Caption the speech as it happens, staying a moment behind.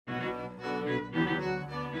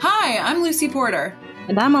Hi, I'm Lucy Porter.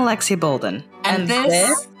 And I'm Alexi Bolden. And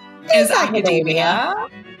this is Academia.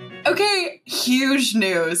 Okay, huge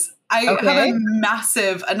news. I have a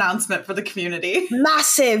massive announcement for the community.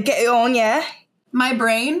 Massive. Get it on, yeah? My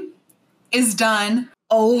brain is done.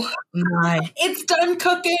 Oh my. It's done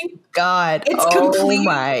cooking. God. It's complete. Oh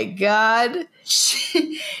my God.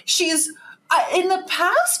 She's... in the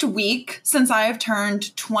past week, since I have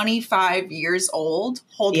turned 25 years old,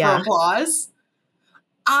 hold for applause,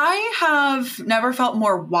 I have never felt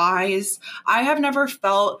more wise. I have never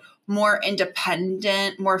felt more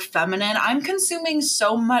independent, more feminine. I'm consuming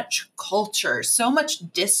so much culture, so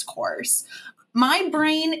much discourse. My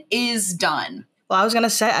brain is done. Well, I was going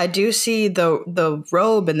to say, I do see the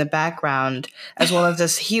robe in the background, as well as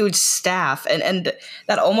this huge staff. And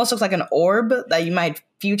that almost looks like an orb that you might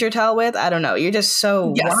future tell with. I don't know. You're just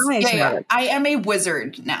so wise. Yeah. I am a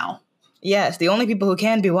wizard now. Yes, the only people who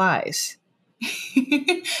can be wise.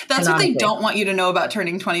 That's what they don't want you to know about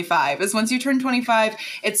turning 25, is once you turn 25,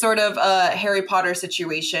 it's sort of a Harry Potter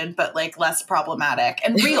situation, but like less problematic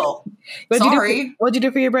and real. What'd you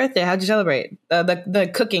do for your birthday? How'd you celebrate?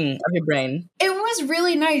 The cooking of your brain. It was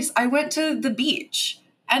really nice. I went to the beach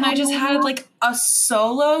and I just had like a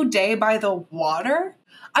solo day by the water.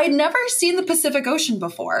 I'd never seen the Pacific Ocean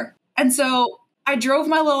before. And so I drove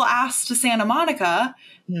my little ass to Santa Monica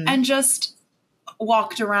and just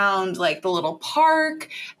walked around like the little park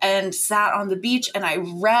and sat on the beach, and I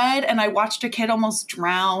read and I watched a kid almost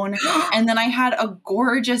drown. And then I had a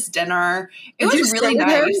gorgeous dinner. It was really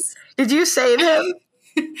nice. Did you save him?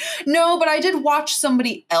 No, but I did watch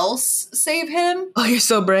somebody else save him. Oh, you're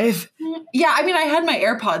so brave. Yeah, I mean, I had my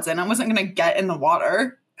AirPods in. I wasn't going to get in the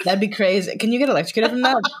water. That'd be crazy. Can you get electrocuted from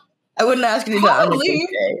that? I wouldn't ask you to do that. I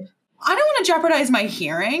don't want to jeopardize my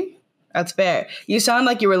hearing. That's fair. You sound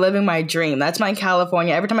like you were living my dream. That's my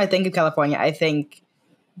California. Every time I think of California, I think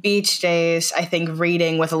beach days. I think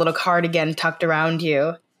reading with a little cardigan tucked around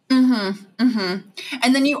you. And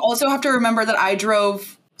then you also have to remember that I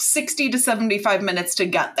drove 60 to 75 minutes to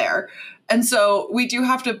get there. And so we do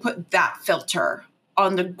have to put that filter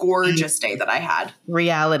on the gorgeous day that I had.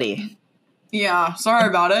 Reality. Yeah, sorry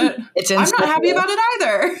about it. I'm not happy about it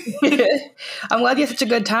either. I'm glad you had such a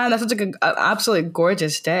good time. That's such an absolutely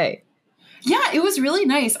gorgeous day. Yeah, it was really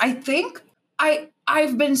nice. I think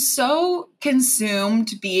I've been so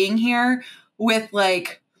consumed being here with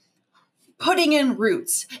like putting in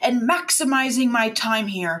roots and maximizing my time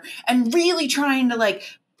here and really trying to like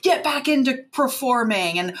get back into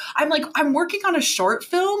performing. And I'm working on a short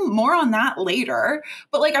film, more on that later.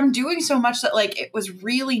 But like I'm doing so much that like it was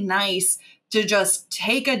really nice to just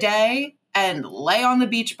take a day and lay on the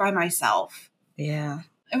beach by myself. Yeah.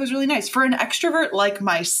 It was really nice. For an extrovert like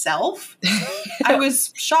myself, I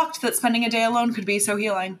was shocked that spending a day alone could be so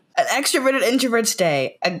healing. An extroverted introvert's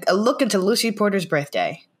day. A look into Lucy Porter's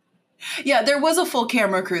birthday. Yeah, there was a full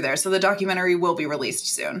camera crew there, so the documentary will be released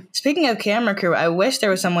soon. Speaking of camera crew, I wish there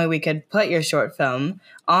was some way we could put your short film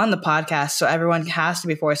on the podcast so everyone has to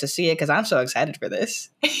be forced to see it, because I'm so excited for this.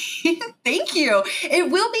 Thank you.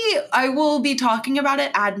 I will be talking about it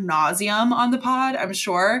ad nauseum on the pod, I'm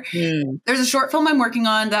sure. There's a short film I'm working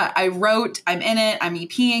on that I wrote. I'm in it. I'm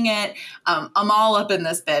EPing it. I'm all up in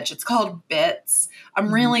this bitch. It's called Bits.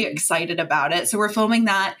 I'm really excited about it. So we're filming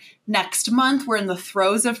that next month. We're in the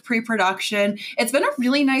throes of pre-production. It's been a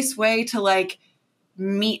really nice way to like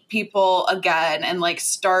meet people again and like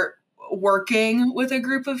start working with a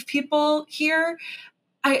group of people here.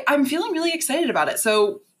 I'm feeling really excited about it.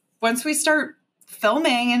 So once we start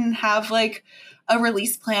filming and have like a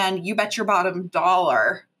release plan, you bet your bottom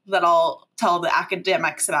dollar that I'll tell the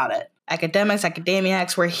academics about it. Academics,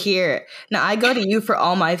 academiacs, we're here. Now I go to you for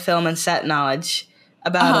all my film and set knowledge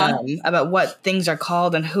about what things are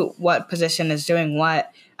called and what position is doing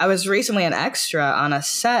what. I was recently an extra on a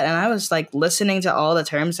set, and I was like listening to all the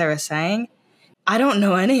terms they were saying. I don't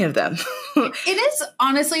know any of them. It is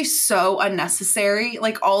honestly so unnecessary.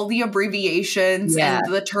 Like all the abbreviations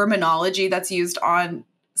and the terminology that's used on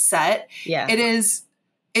set. Yeah.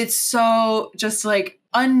 It's so just like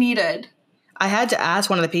unneeded. I had to ask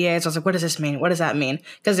one of the PAs, I was like, what does this mean? What does that mean?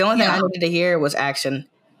 Because the only thing I needed to hear was action.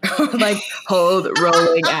 Like hold,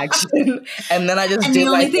 rolling, action. And then I just and the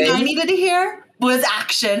only thing I needed to hear was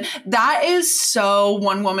action. That is so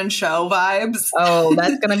one woman show vibes. Oh,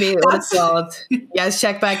 that's going to be what it's called. Yes,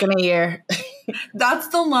 check back in a year. That's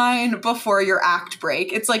the line before your act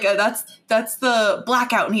break. It's like that's the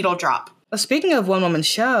blackout needle drop. Well, speaking of one woman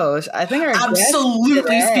shows, I think our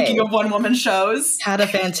absolutely speaking of one woman shows had a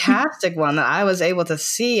fantastic one that I was able to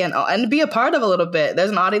see and be a part of a little bit. There's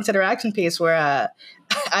an audience interaction piece where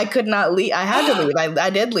I could not leave. I had to leave. I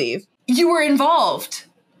did leave. You were involved.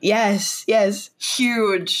 Yes.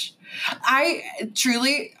 Huge.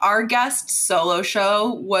 Our guest solo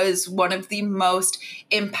show was one of the most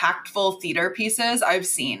impactful theater pieces I've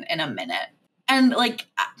seen in a minute. And like,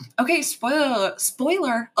 okay,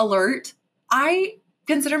 spoiler alert, I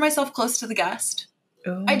consider myself close to the guest.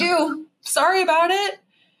 Ooh. I do. Sorry about it.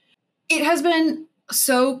 It has been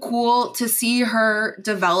so cool to see her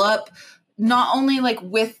develop, not only like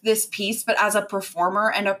with this piece, but as a performer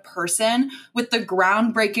and a person with the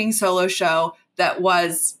groundbreaking solo show that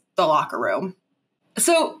was The Locker Room.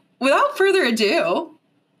 So without further ado,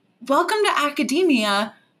 welcome to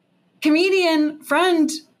academia, comedian, friend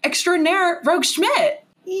extraordinaire, Rogue Schmidt.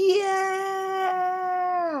 Yeah.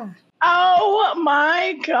 Oh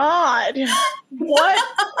my God.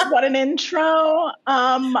 What an intro.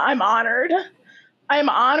 I'm honored. I'm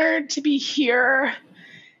honored to be here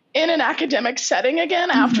in an academic setting again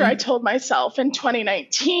after I told myself in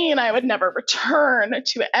 2019 I would never return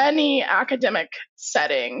to any academic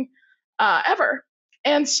setting ever.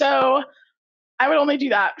 And so I would only do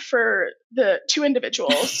that for the two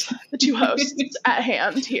individuals, the two hosts at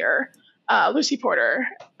hand here, Lucy Porter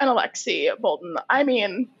and Alexi Bolden. I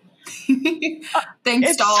mean,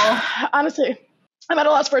 thanks, doll. Honestly, I'm at a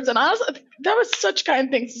loss for words. And honestly, that was such kind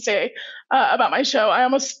things to say about my show. I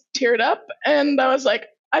almost teared up. And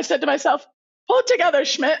I said to myself, pull it together,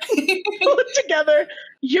 Schmidt. Pull it together.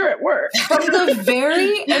 You're at work. From the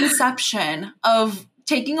very inception of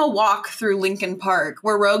taking a walk through Lincoln Park,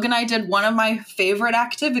 where Rogue and I did one of my favorite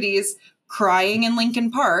activities, crying in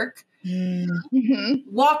Lincoln Park,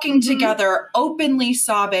 walking together, openly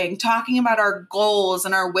sobbing, talking about our goals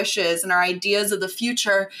and our wishes and our ideas of the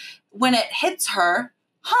future. When it hits her,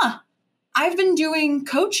 I've been doing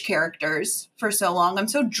coach characters for so long. I'm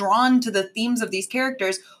so drawn to the themes of these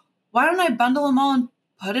characters. Why don't I bundle them all and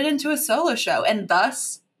put it into a solo show? And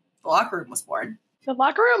thus, The Locker Room was born. The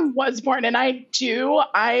Locker Room was born, and I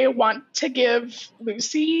want to give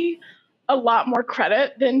Lucy a lot more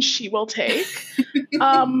credit than she will take.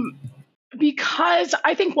 Because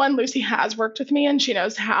I think, one, Lucy has worked with me and she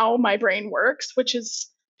knows how my brain works, which is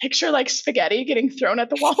picture like spaghetti getting thrown at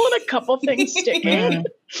the wall and a couple things sticking.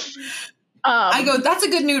 I go, that's a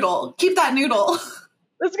good noodle. Keep that noodle.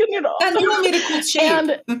 That's a good noodle. That noodle made a cool shape.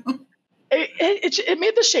 And it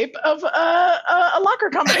made the shape of a locker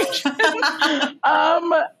combination.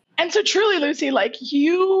 And so truly, Lucy, like,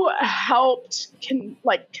 you helped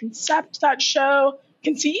concept that show.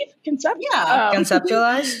 Concept? Yeah.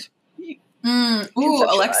 Conceptualized? Ooh,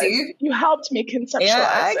 Alexi. You helped me conceptualize. Yeah,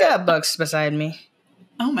 I got books beside me.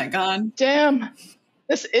 Oh my God. Damn.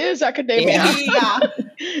 This is academia. Yeah.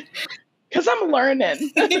 Because I'm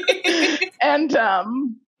learning. And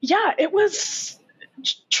it was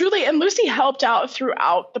truly, and Lucy helped out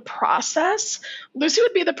throughout the process. Lucy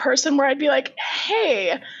would be the person where I'd be like,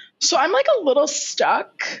 hey, so I'm like a little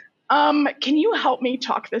stuck. Can you help me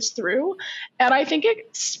talk this through? And I think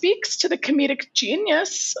it speaks to the comedic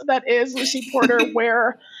genius that is Lucy Porter,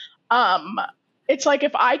 where it's like,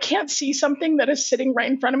 if I can't see something that is sitting right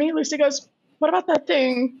in front of me, Lucy goes, what about that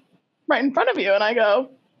thing right in front of you? And I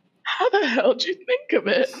go, how the hell did you think of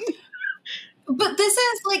it? But this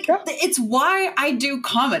is it's why I do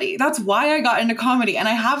comedy. That's why I got into comedy. And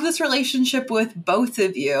I have this relationship with both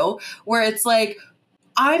of you where it's like,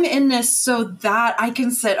 I'm in this so that I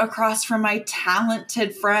can sit across from my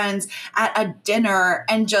talented friends at a dinner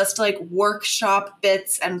and just workshop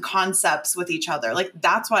bits and concepts with each other.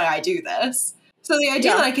 That's why I do this. So the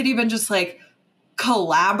idea that I could even just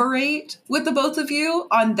collaborate with the both of you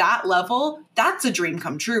on that level, that's a dream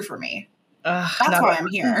come true for me. That's why I'm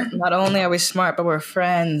here. Not only are we smart, but we're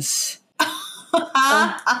friends.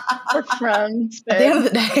 We're friends, babe. At the end of the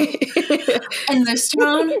day. In this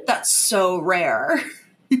town, that's so rare.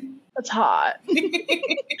 That's hot.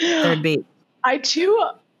 Third beat. I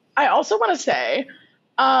also want to say,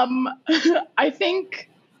 I think,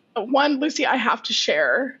 one, Lucy, I have to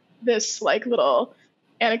share this little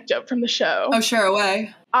anecdote from the show. Oh, share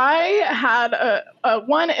away. I had a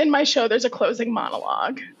one in my show, there's a closing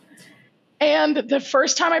monologue. And the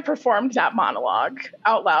first time I performed that monologue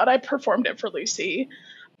out loud, I performed it for Lucy.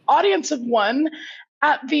 Audience of one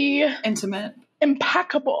at the intimate,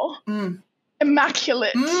 impeccable,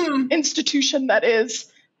 immaculate institution that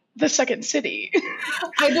is the Second City.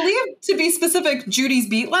 I believe, to be specific, Judy's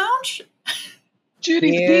Beat Lounge.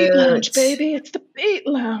 Judy's Beat Lounge, baby. It's the Beat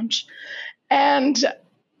Lounge. And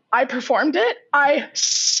I performed it. I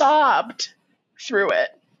sobbed through it.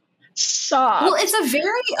 Well, it's a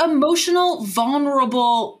very emotional,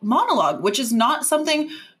 vulnerable monologue, which is not something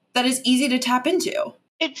that is easy to tap into.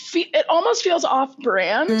 it almost feels off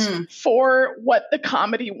brand for what the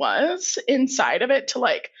comedy was inside of it to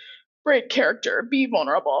like break character, be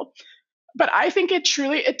vulnerable. But I think it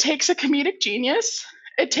takes a comedic genius,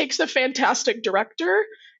 it takes a fantastic director,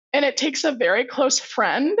 and it takes a very close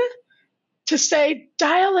friend to say,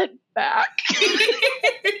 dial it back.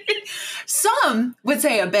 Some would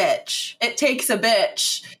say a bitch. It takes a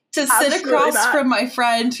bitch to sit across from my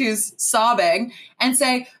friend who's sobbing and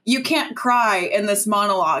say, you can't cry in this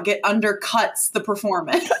monologue. It undercuts the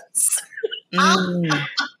performance. And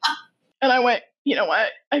I went, you know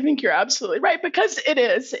what? I think you're absolutely right, because it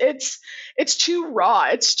is. It's too raw.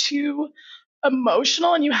 It's too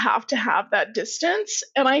emotional, and you have to have that distance.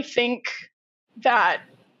 And I think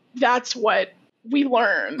that's what we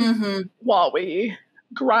learn while we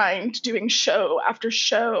grind doing show after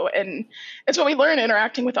show. And it's what we learn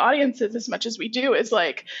interacting with audiences as much as we do, is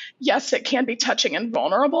like, yes, it can be touching and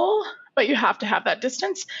vulnerable, but you have to have that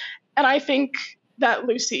distance. And I think that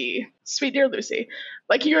Lucy, sweet dear Lucy,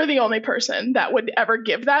 like, you're the only person that would ever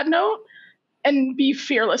give that note and be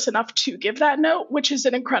fearless enough to give that note, which is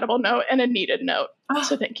an incredible note and a needed note.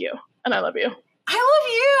 So thank you. And I love you.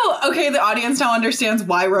 I love you. Okay, the audience now understands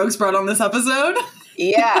why Rogues brought on this episode.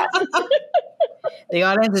 Yeah. The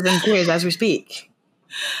audience is in tears as we speak.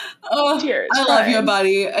 Oh, tears. I love you,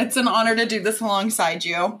 buddy. It's an honor to do this alongside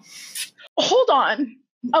you. Hold on.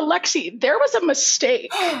 Alexi, there was a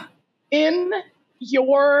mistake in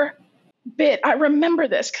your bit. I remember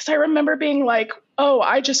this because I remember being like, oh,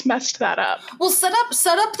 I just messed that up. Well, set up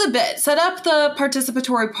the bit. Set up the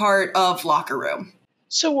participatory part of Locker Room.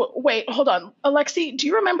 So wait, hold on. Alexi, do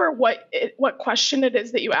you remember what question it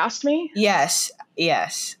is that you asked me? Yes.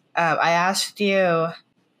 I asked you,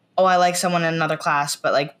 I like someone in another class,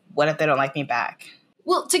 but like, what if they don't like me back?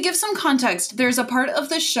 Well, to give some context, there's a part of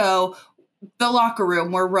the show, The Locker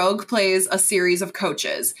Room, where Rogue plays a series of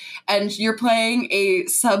coaches, and you're playing a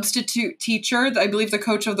substitute teacher, I believe the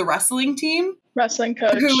coach of the wrestling team. Wrestling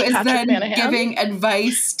coach, who is Patrick then Manahan, giving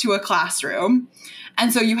advice to a classroom.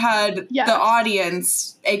 And so you had the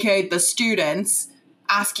audience, aka the students,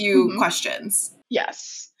 ask you questions.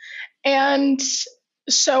 Yes. And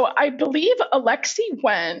so I believe Alexi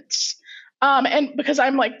went, and because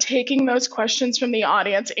I'm like taking those questions from the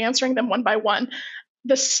audience, answering them one by one,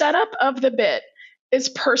 the setup of the bit is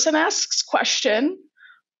person asks question,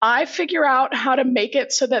 I figure out how to make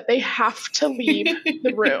it so that they have to leave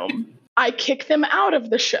the room. I kick them out of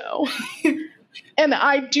the show. And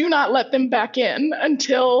I do not let them back in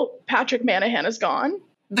until Patrick Manahan is gone.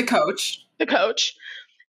 The coach.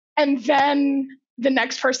 And then the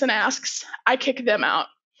next person asks, I kick them out.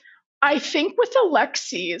 I think with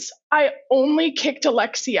Alexi's, I only kicked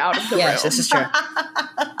Alexi out of the room. Yes, this is true.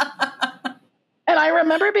 And I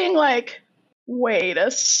remember being like, wait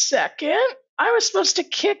a second. I was supposed to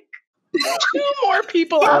kick 2 more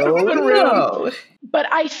people out of the room. No. But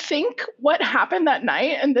I think what happened that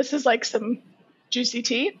night, and this is like some juicy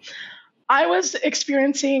tea, I was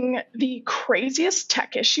experiencing the craziest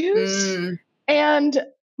tech issues, and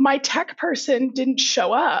my tech person didn't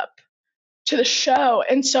show up to the show.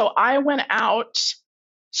 And so I went out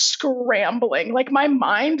scrambling. Like, my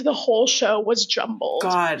mind, the whole show was jumbled.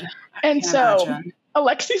 God. And so imagine.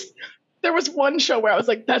 Alexis, there was one show where I was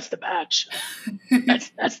like, that's the batch.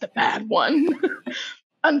 That's the bad one.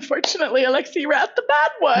 Unfortunately, Alexi, you're at the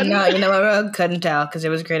bad one. No, you know what? I couldn't tell because it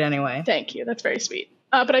was great anyway. Thank you. That's very sweet.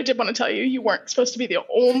 But I did want to tell you, you weren't supposed to be the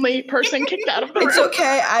only person kicked out of the room. It's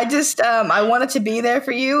okay. I just, I wanted to be there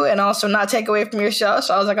for you and also not take away from your show.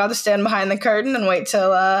 So I was like, I'll just stand behind the curtain and wait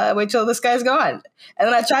till this guy's gone. And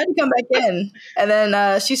then I tried to come back in. And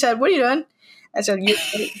then she said, what are you doing? I said,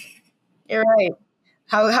 you're right.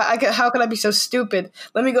 How could I be so stupid?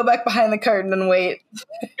 Let me go back behind the curtain and wait.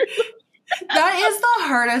 That is the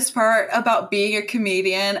hardest part about being a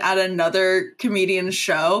comedian at another comedian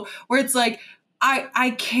show, where it's like,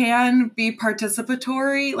 I can be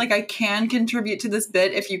participatory, like I can contribute to this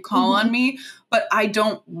bit if you call on me, but I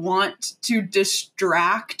don't want to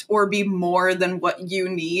distract or be more than what you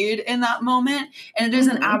need in that moment. And it is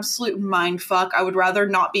an absolute mind fuck. I would rather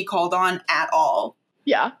not be called on at all.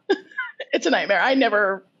 Yeah, it's a nightmare. I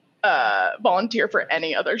never volunteer for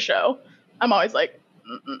any other show. I'm always like,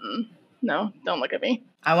 no, don't look at me.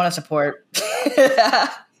 I want to support.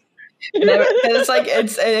 It's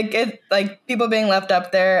like people being left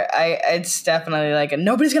up there. It's definitely like,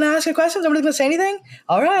 nobody's gonna ask a question. Nobody's gonna say anything.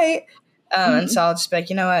 All right, and so I'll just be like,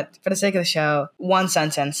 you know what? For the sake of the show, one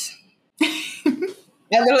sentence. I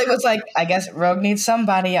literally was like, I guess Rogue needs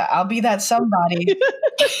somebody. I'll be that somebody.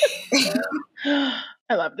 I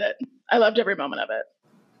loved it. I loved every moment of it.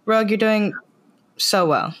 Rogue, you're doing so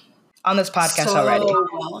well. on this podcast already.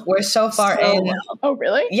 Well. We're so far in. Well. Oh,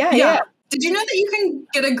 really? Yeah. Did you know that you can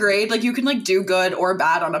get a grade? Like you can like do good or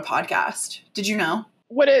bad on a podcast. Did you know?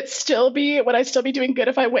 Would I still be doing good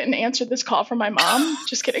if I went and answered this call from my mom?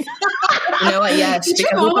 Just kidding. You know what? Yes, Did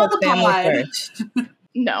because you know we put family first.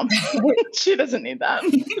 No, she doesn't need that.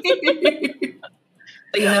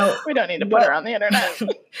 But, you know, we don't need to put her on the internet.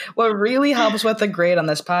 What really helps with the grade on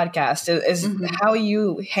this podcast is how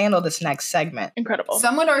you handle this next segment. Incredible.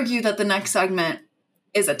 Some would argue that the next segment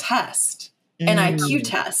is a test, an IQ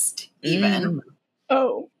test, even.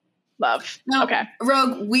 Oh, love. Now, okay.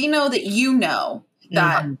 Rogue, we know that you know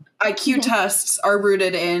that IQ tests are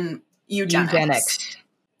rooted in eugenics.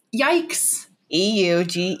 Yikes.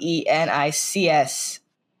 EUGENICS.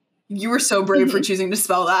 You were so brave for choosing to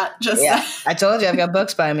spell that. I told you I've got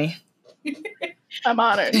books by me. I'm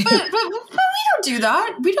honored. But we don't do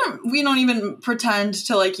that. We don't even pretend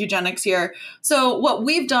to like eugenics here. So what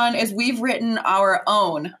we've done is we've written our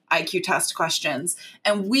own IQ test questions,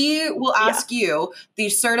 and we will ask you the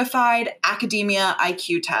certified academia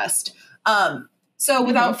IQ test. So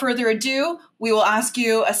without further ado, we will ask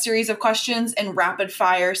you a series of questions in rapid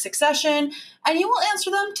fire succession, and you will answer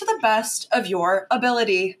them to the best of your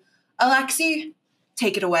ability. Alexi,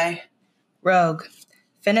 take it away. Rogue,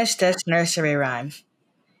 finish this nursery rhyme.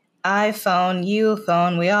 I phone, you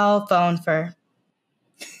phone, we all phone for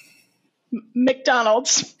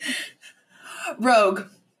McDonald's. Rogue,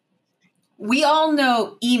 we all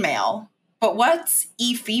know email, but what's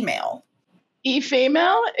e-female?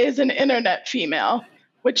 E-female is an internet female,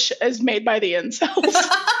 which is made by the incels.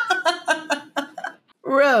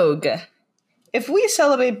 Rogue, if we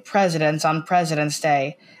celebrate presidents on President's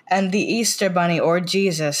Day and the Easter Bunny or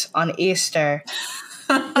Jesus on Easter,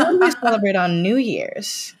 what do we celebrate on New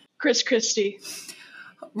Year's? Chris Christie.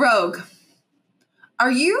 Rogue,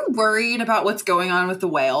 are you worried about what's going on with the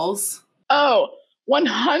whales? Oh,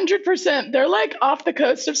 100%. They're like off the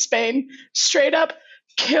coast of Spain, straight up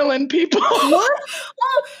killing people. What?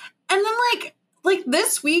 Well, and then like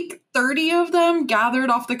this week, 30 of them gathered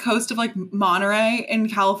off the coast of like Monterey in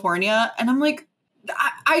California. And I'm like,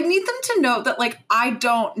 I need them to know that like, I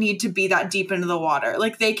don't need to be that deep into the water.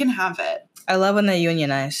 Like they can have it. I love when they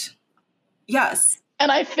unionize. Yes.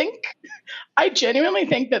 And I genuinely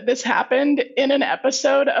think that this happened in an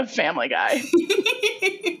episode of Family Guy.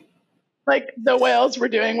 Like the whales were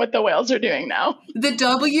doing what the whales are doing now. The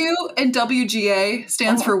W in WGA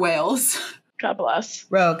stands for whales. God bless.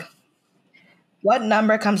 Rogue, what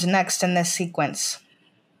number comes next in this sequence?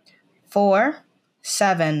 4,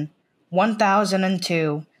 7,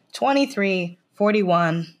 1002, 23,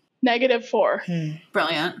 41. -4.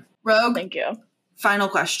 Brilliant. Rogue. Thank you. Final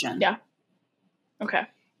question. Yeah. Okay.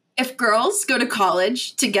 If girls go to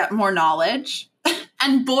college to get more knowledge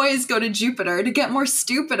and boys go to Jupiter to get more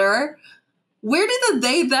stupider, where do the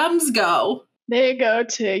they-thems go? They go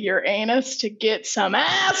to Uranus to get some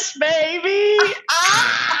ass, baby.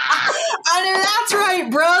 I know that's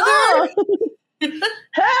right, brother.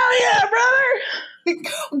 Hell yeah,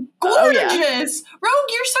 brother. Gorgeous. Rogue,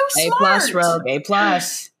 you're so smart. A+, Rogue, A+.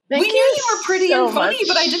 Thank we knew you were pretty so and funny, much.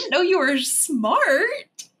 but I didn't know you were smart.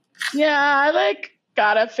 Yeah, I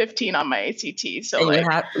got a 15 on my ACT. So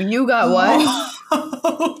you got what?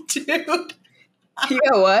 Oh, dude. You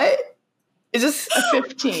got what? Is this a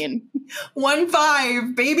 15?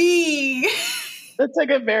 1.5, baby. That's like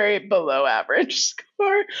a very below average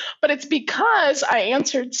score, but it's because I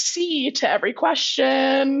answered C to every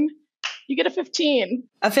question. You get a 15.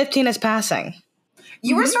 A 15 is passing.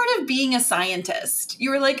 You were sort of being a scientist. You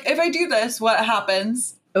were like, if I do this, what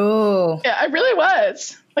happens? Oh. Yeah, I really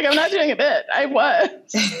was. Like, I'm not doing a bit. I was.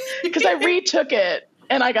 Because I retook it,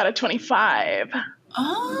 and I got a 25.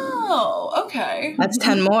 Oh, okay. That's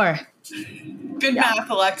 10 more. Good math,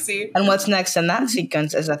 Alexi. And what's next in that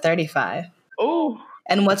sequence is a 35. Oh.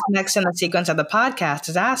 And what's next in the sequence of the podcast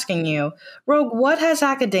is asking you, Rogue, what has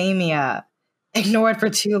academia ignored for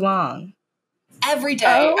too long? Every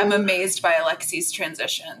day, I'm amazed by Alexi's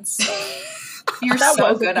transitions. You're that so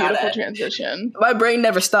was good a at beautiful it. Transition. My brain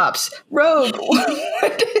never stops. Rogue.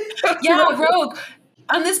 Yeah, Rogue.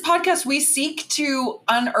 On this podcast, we seek to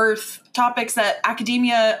unearth topics that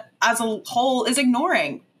academia as a whole is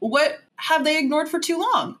ignoring. What have they ignored for too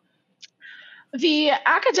long? The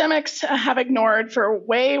academics have ignored for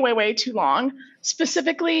way, way, way too long,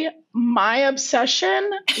 specifically my obsession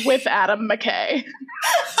with Adam McKay.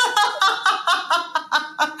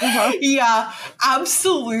 Yeah,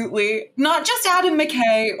 absolutely. Not just Adam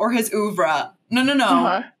McKay or his oeuvre.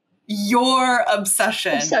 No. Your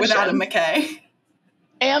obsession with Adam McKay.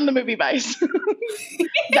 and the movie Vice.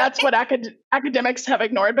 That's what academics have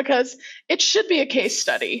ignored because it should be a case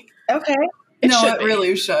study. Okay. It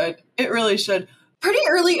really should. It really should. Pretty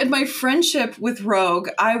early in my friendship with Rogue,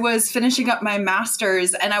 I was finishing up my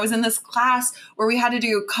master's and I was in this class where we had to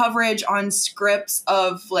do coverage on scripts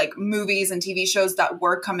of like movies and TV shows that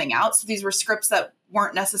were coming out. So these were scripts that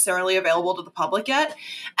weren't necessarily available to the public yet.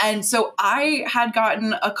 And so I had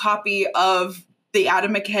gotten a copy of the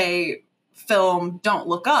Adam McKay film Don't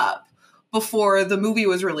Look Up before the movie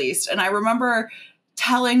was released. And I remember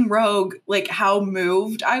telling Rogue like how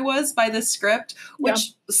moved I was by this script,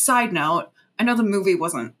 which side note, I know the movie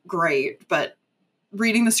wasn't great, but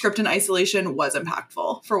reading the script in isolation was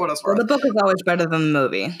impactful for what it's worth. Well, the book is always better than the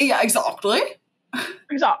movie. Yeah, exactly.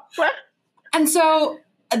 Exactly. And so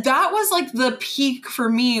that was like the peak for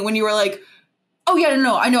me when you were like, oh yeah,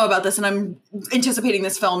 no, I know about this and I'm anticipating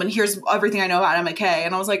this film and here's everything I know about Adam McKay.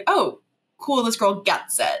 And I was like, oh, cool, this girl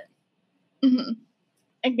gets it. Mm-hmm.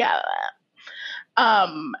 I get it.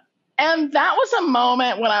 And that was a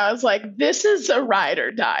moment when I was like, this is a ride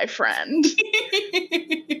or die friend.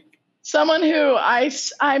 Someone who I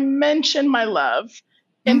mention my love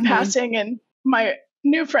in passing, and my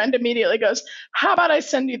new friend immediately goes, how about I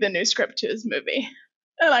send you the new script to his movie?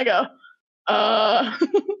 And I go, that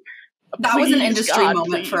was an industry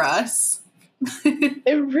moment for us.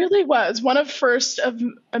 It really was one of first of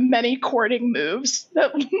many courting moves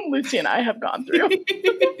that Lucy and I have gone through,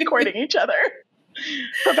 courting each other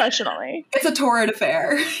professionally. It's a torrid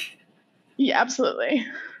affair. Yeah, absolutely.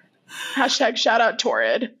 Hashtag shout out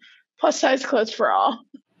torrid. Plus size clothes for all.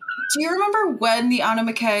 Do you remember when the Adam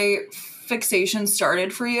McKay fixation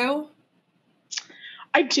started for you?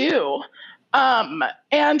 I do.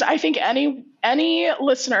 And I think any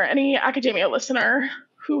listener, any academia listener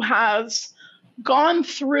who has gone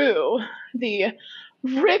through the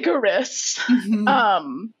rigorous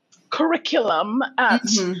curriculum at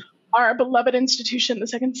our beloved institution, the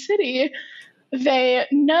Second City, they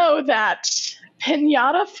know that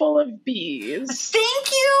Pinata Full of Bees.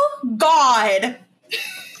 Thank you, God.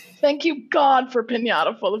 Thank you, God, for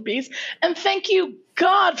Pinata Full of Bees. And thank you,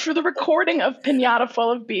 God, for the recording of Pinata Full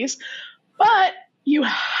of Bees. But you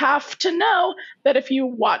have to know that if you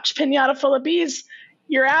watch Pinata Full of Bees,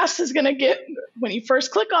 your ass is going to get, when you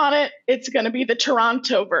first click on it, it's going to be the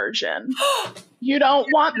Toronto version. You don't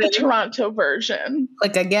want the Toronto version.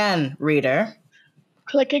 Click again, reader.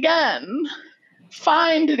 Click again.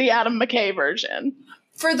 Find the Adam McKay version.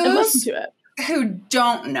 For those who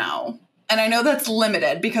don't know, and I know that's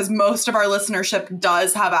limited because most of our listenership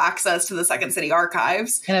does have access to the Second City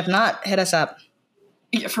archives. And if not, hit us up.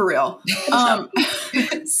 Yeah, for real.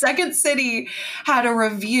 Second City had a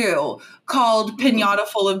review called Pinata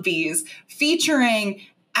Full of Bees featuring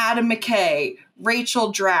Adam McKay,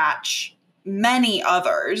 Rachel Dratch, many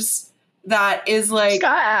others. That is like...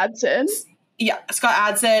 Scott Adsit. Yeah, Scott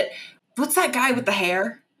Adsit. What's that guy with the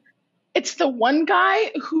hair? It's the one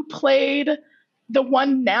guy who played the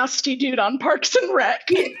one nasty dude on Parks and Rec.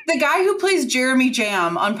 The guy who plays Jeremy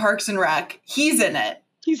Jam on Parks and Rec. He's in it.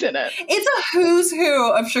 He's in it. It's a who's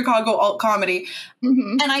who of Chicago alt comedy.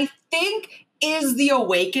 And I think is the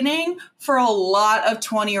awakening for a lot of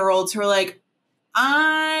 20-year-olds who are like,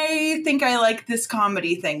 I think I like this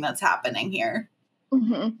comedy thing that's happening here.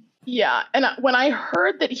 Yeah. And when I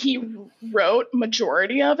heard that he wrote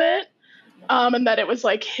majority of it, and that it was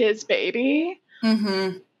like his baby,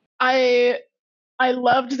 I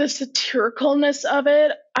loved the satiricalness of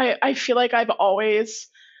it. I feel like I've always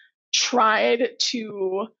tried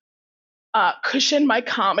to cushion my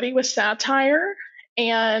comedy with satire,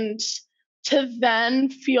 and to then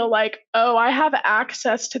feel like, oh, I have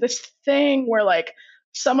access to this thing where like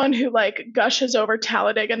someone who like gushes over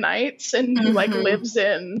Talladega Nights and who like lives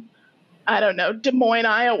in, I don't know, Des Moines,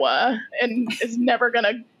 Iowa, and is never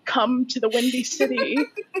gonna come to the Windy City.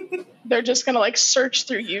 They're just gonna like search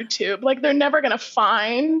through YouTube. Like they're never gonna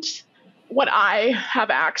find what I have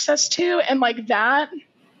access to. And like that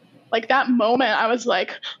moment, I was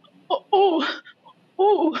like, I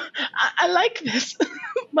like this.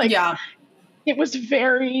 It was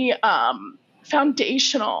very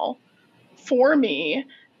foundational for me.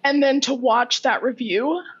 And then to watch that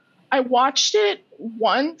review, I watched it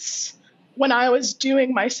once when I was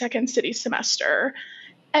doing my Second City semester.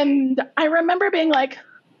 And I remember being like,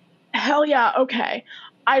 hell yeah, okay.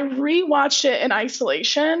 I rewatched it in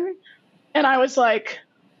isolation, and I was like,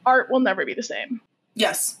 art will never be the same.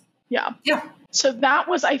 Yes. Yeah. So that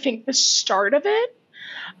was, I think, the start of it.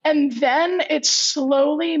 And then it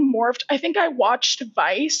slowly morphed. I think I watched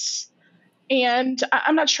Vice And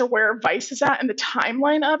I'm not sure where Vice is at in the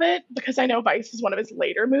timeline of it, because I know Vice is one of his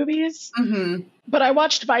later movies. Mm-hmm. But I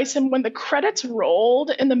watched Vice, and when the credits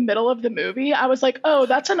rolled in the middle of the movie, I was like, oh,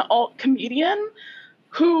 that's an alt comedian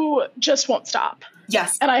who just won't stop.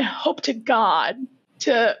 Yes. And I hope to God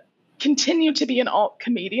to continue to be an alt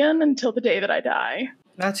comedian until the day that I die.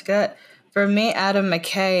 That's good. For me, Adam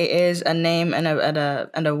McKay is a name and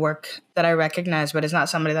a work that I recognize, but it's not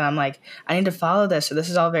somebody that I'm like, I need to follow this. So this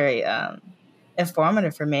is all very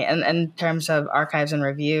informative for me. And in terms of archives and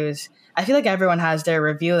reviews, I feel like everyone has their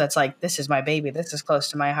review that's like, this is my baby. This is close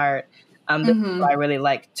to my heart. This is what I really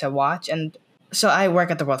like to watch. And so I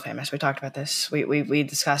work at the World Famous. We talked about this. We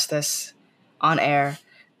discussed this on air.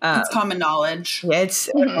 It's common knowledge. Yeah,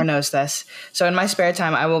 everyone knows this. So in my spare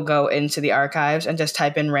time, I will go into the archives and just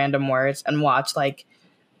type in random words and watch like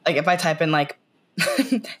if I type in like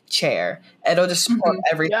chair, it'll just pull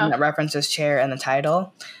everything that references chair in the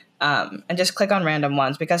title. And just click on random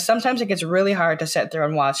ones, because sometimes it gets really hard to sit through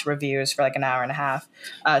and watch reviews for like an hour and a half.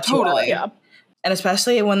 Totally. Yeah. And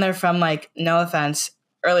especially when they're from like, no offense,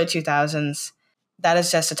 early 2000s, that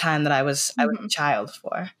is just a time that I was a child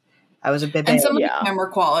for. I was a bit And some of the camera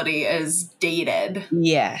quality is dated.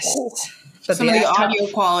 Yes. But some of the audio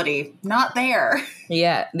quality, not there.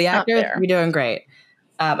 Yeah. The actors be doing great.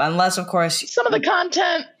 Unless, of course... Some of the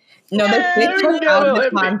content... No, they took out the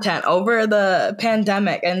content over the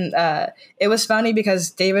pandemic. And it was funny because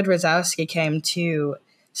David Razowsky came to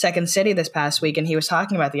Second City this past week, and he was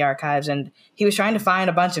talking about the archives, and he was trying to find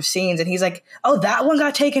a bunch of scenes, and he's like, oh, that one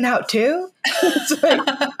got taken out too? It's like,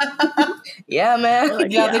 yeah, man.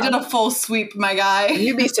 Like, yeah, they did a full sweep, my guy.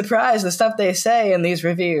 You'd be surprised the stuff they say in these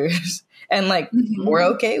reviews. And like, we're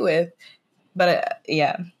okay with. But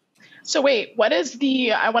yeah. So wait, what is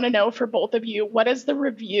I want to know for both of you, what is the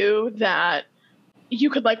review that you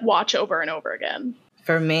could like watch over and over again?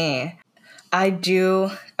 For me, I have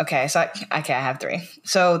three.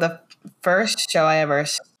 So the first show I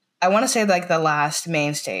want to say like the last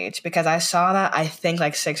main stage, because I saw that I think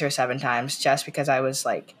like 6 or 7 times, just because I was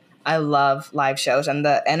like, I love live shows, and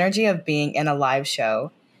the energy of being in a live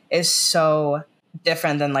show is so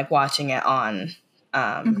different than like watching it on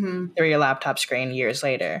through your laptop screen years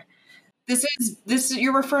later. This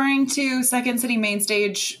you're referring to Second City Main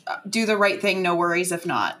Stage, Do the Right Thing, No Worries If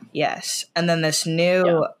Not. Yes. And then this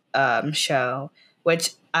new show,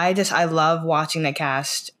 which I love watching the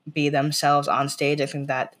cast be themselves on stage. I think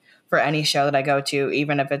that for any show that I go to,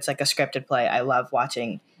 even if it's like a scripted play, I love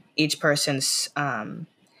watching each person's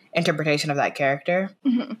interpretation of that character.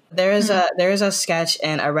 Mm-hmm. There is a sketch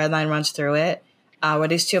in A Red Line Runs Through It where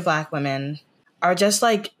these 2 Black women are just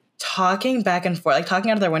like talking back and forth, like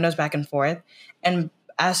talking out of their windows back and forth. And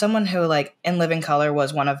as someone who like In Living Color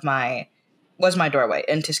was my doorway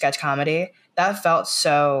into sketch comedy, that felt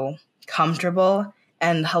so comfortable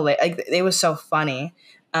and hilarious. Like, it was so funny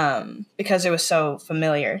because it was so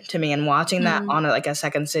familiar to me. And watching that on a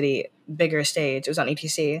Second City bigger stage, it was on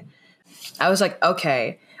ETC, I was like,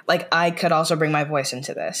 okay, like I could also bring my voice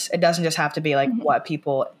into this. It doesn't just have to be like what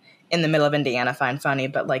people in the middle of Indiana find funny,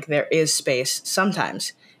 but like there is space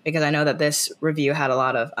sometimes, because I know that this review had a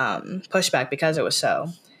lot of pushback because it was so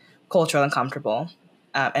cultural and comfortable.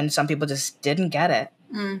 And some people just didn't get it.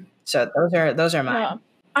 So those are mine. Yeah.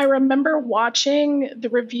 I remember watching the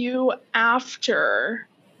review after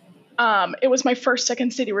it was my first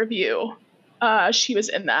Second City review. She was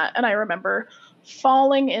in that, and I remember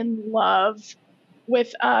falling in love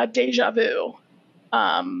with Deja Vu.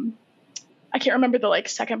 I can't remember the like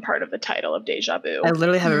second part of the title of Deja Vu. I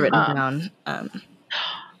literally have it written down.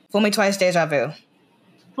 Fool Me Twice, Deja Vu.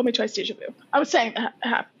 Fool Me Twice, Deja Vu. I was saying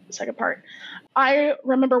the second part. I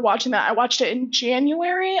remember watching that. I watched it in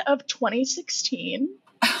January of 2016.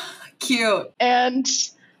 Cute. And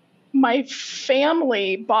my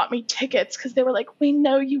family bought me tickets because they were like, we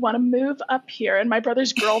know you want to move up here. And my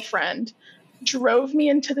brother's girlfriend drove me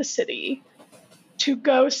into the city to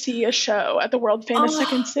go see a show at the world famous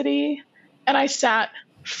Second City. And I sat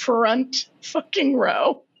front fucking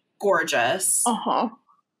row. Gorgeous.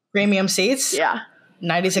 Premium seats? Yeah.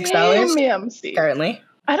 $96? Premium seats. Currently.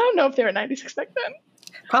 I don't know if they were $96 back then.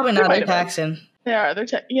 Probably not. They're taxing. They are.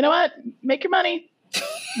 You know what? Make your money.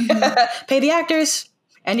 Pay the actors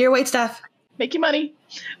and your wait staff. Make your money.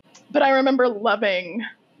 But I remember loving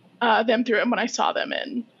them through it. And when I saw them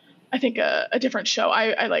in, I think, a different show,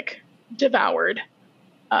 I like devoured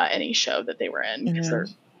any show that they were in because they're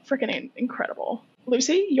freaking incredible.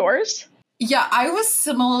 Lucy, yours? Yeah, I was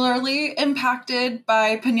similarly impacted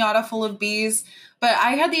by Pinata Full of Bees, but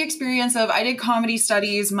I had the experience of, I did comedy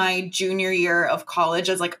studies my junior year of college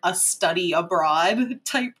as like a study abroad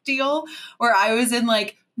type deal, where I was in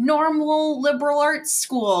like normal liberal arts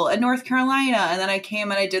school in North Carolina. And then I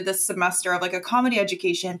came and I did this semester of like a comedy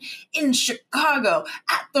education in Chicago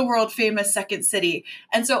at the world famous Second City.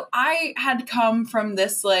 And so I had come from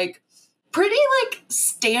this like pretty like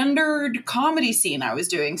standard comedy scene. I was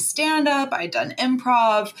doing stand-up, I'd done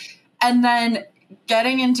improv, and then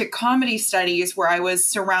getting into comedy studies where I was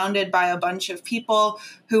surrounded by a bunch of people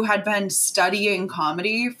who had been studying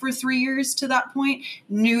comedy for 3 years to that point,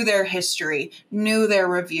 knew their history, knew their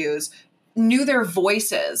reviews, knew their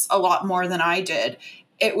voices a lot more than I did.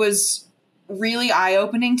 It was really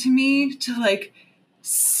eye-opening to me to like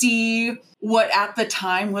see what at the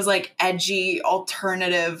time was like edgy,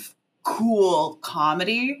 alternative, cool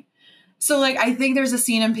comedy. So like I think there's a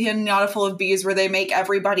scene in Pinata Full of Bees where they make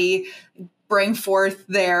everybody bring forth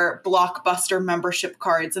their Blockbuster membership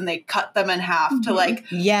cards and they cut them in half to like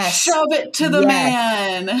shove it to the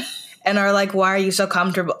man. And are like, why are you so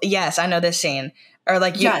comfortable? Yes, I know this scene. Or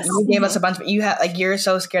like you gave us a bunch of you're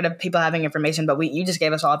so scared of people having information, but you just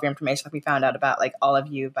gave us all of your information. Like we found out about like all of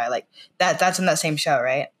you by like that's in that same show,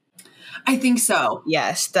 right? I think so.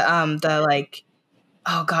 Yes. The like,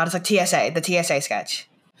 oh God, it's like the TSA sketch.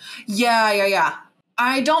 Yeah.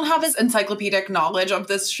 I don't have as encyclopedic knowledge of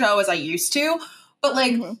this show as I used to, but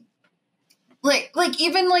like, like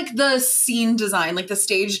even like the scene design, like the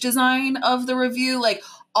stage design of the review, like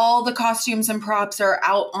all the costumes and props are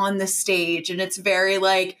out on the stage, and it's very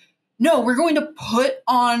like, no, we're going to put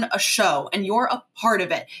on a show and you're a part of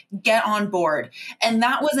it. Get on board. And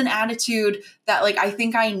that was an attitude that like I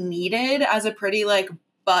think I needed as a pretty like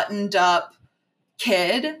buttoned up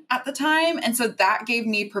kid at the time. And so that gave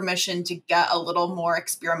me permission to get a little more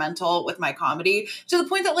experimental with my comedy, to the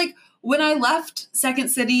point that like when I left Second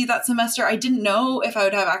City that semester, I didn't know if I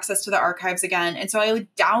would have access to the archives again. And so I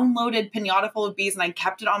like downloaded Pinata Full of Bees and I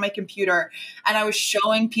kept it on my computer, and I was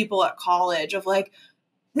showing people at college of like,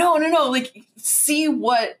 no, like see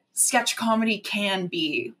what sketch comedy can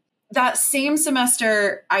be. That same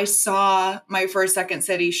semester, I saw my first Second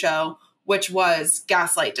City show, which was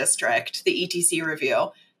Gaslight District, the ETC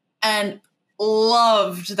review, and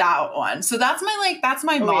loved that one. So that's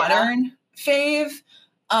my modern fave.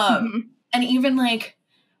 And even like,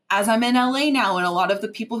 as I'm in LA now, and a lot of the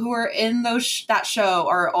people who are in that show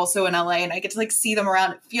are also in LA, and I get to like see them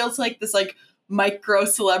around, it feels like this like micro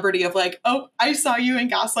celebrity of like, oh, I saw you in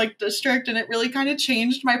Gaslight District, and it really kind of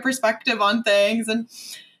changed my perspective on things, and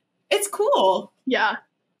it's cool. Yeah.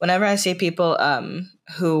 Whenever I see people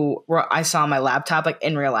I saw on my laptop like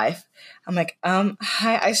in real life, I'm like,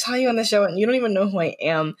 hi, I saw you on the show and you don't even know who I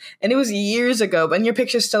am. And it was years ago, but your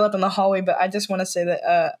picture's still up in the hallway. But I just want to say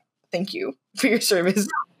that thank you for your service.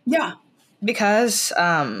 Yeah. Because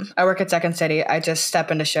I work at Second City, I just step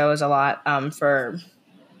into shows a lot for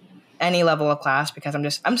any level of class, because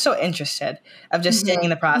I'm so interested of just seeing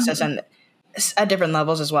the process and at different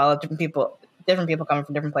levels as well, of different people coming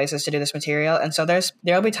from different places to do this material. And so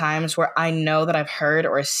there'll be times where I know that I've heard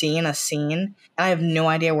or seen a scene and I have no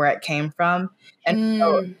idea where it came from. And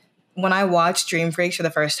so when I watched Dream Freaks for the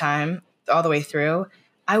first time all the way through,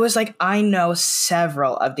 I was like, I know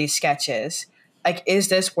several of these sketches. Like, is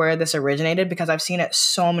this where this originated? Because I've seen it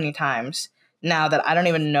so many times now that I don't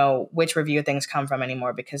even know which review things come from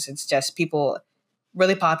anymore, because it's just people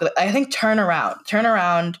really popular. I think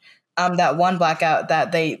Turnaround, that one blackout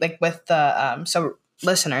that they like with the so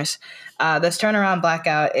listeners, this Turnaround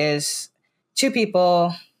blackout is two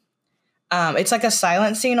people. It's like a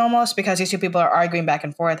silent scene almost, because these two people are arguing back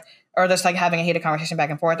and forth, or just like having a heated conversation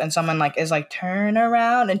back and forth, and someone like is like turn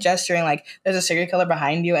around and gesturing like there's a serial killer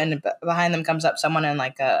behind you, and behind them comes up someone in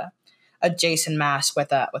like a Jason mask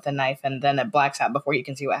with a knife, and then it blacks out before you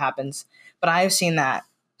can see what happens. But I have seen that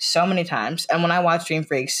so many times. And when I watched Dream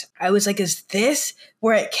Freaks, I was like, is this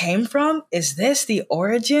where it came from? Is this the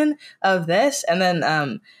origin of this? And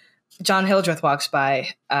then John Hildreth walks by,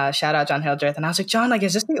 shout out John Hildreth. And I was like, John, like,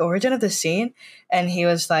 is this the origin of the scene? And he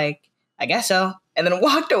was like, I guess so. And then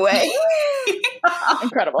walked away.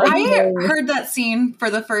 Incredible. I heard that scene for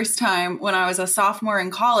the first time when I was a sophomore in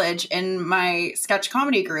college in my sketch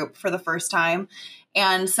comedy group for the first time.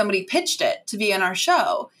 And somebody pitched it to be in our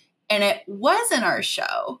show. And it was in our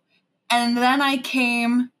show. And then I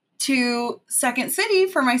came to Second City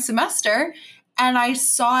for my semester, and I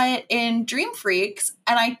saw it in Dream Freaks,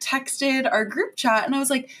 and I texted our group chat, and I was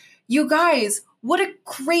like, you guys, what a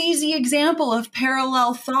crazy example of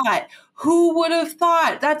parallel thought. Who would have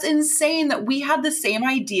thought? That's insane that we had the same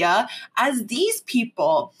idea as these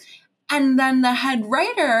people. And then the head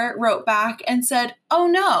writer wrote back and said, oh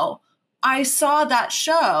no, I saw that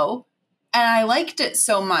show and I liked it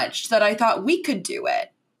so much that I thought we could do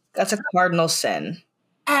it. That's a cardinal sin.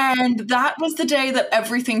 And that was the day that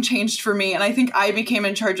everything changed for me. And I think I became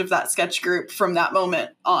in charge of that sketch group from that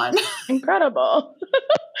moment on. Incredible.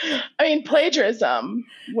 I mean, plagiarism.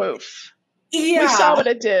 Woof. Yeah. We saw what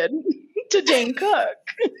it did to Dane Cook.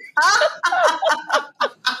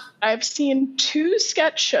 I've seen 2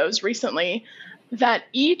 sketch shows recently that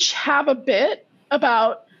each have a bit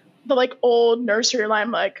about the like old nursery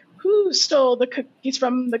rhyme, like, who stole the cookies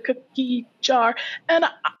from the cookie jar? And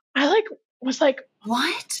I like was like,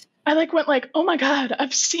 what? I like went like, oh my God,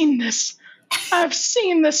 I've seen this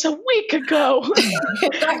a week ago.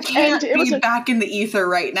 That can't be back in the ether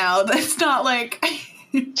right now. That's not like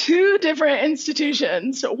 2 different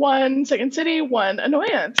institutions, one Second City, one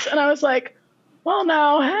Annoyance. And I was like, well,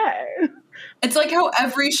 now, hey. It's like how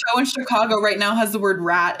every show in Chicago right now has the word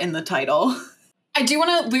rat in the title. I do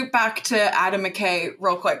want to loop back to Adam McKay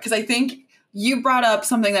real quick, because I think you brought up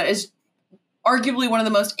something that is arguably one of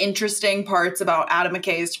the most interesting parts about Adam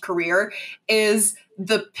McKay's career is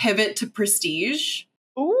the pivot to prestige.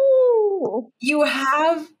 Ooh. You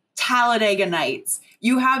have Talladega Nights.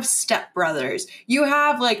 You have Step Brothers. You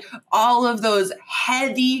have like all of those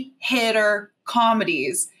heavy hitter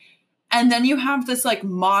comedies. And then you have this like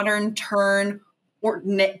modern turn, or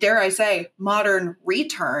dare I say, modern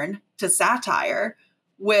return to satire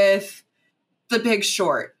with The Big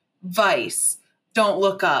Short, Vice, Don't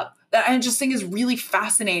Look Up. That I just think is really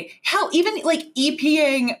fascinating. Hell, even like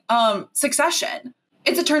EPing Succession,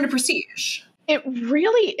 it's a turn to prestige. It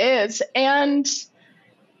really is. And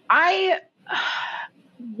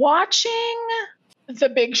watching The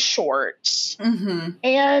Big Short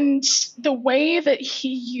and the way that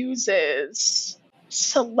he uses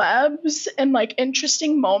celebs and like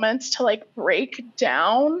interesting moments to like break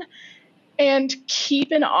down and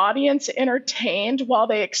keep an audience entertained while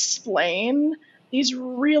they explain these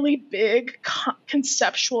really big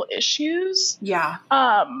conceptual issues. Yeah.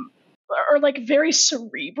 Or like very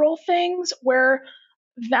cerebral things, where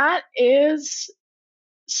that is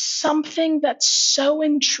something that's so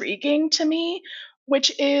intriguing to me,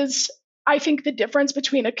 which is, I think, the difference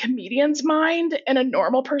between a comedian's mind and a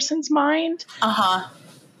normal person's mind.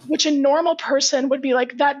 Which a normal person would be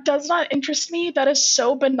like, that does not interest me. That is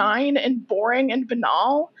so benign and boring and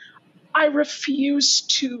banal. I refuse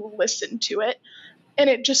to listen to it. And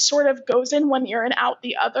it just sort of goes in one ear and out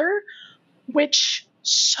the other, which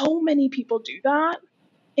so many people do that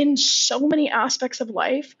in so many aspects of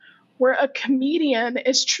life, where a comedian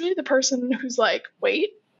is truly the person who's like, wait,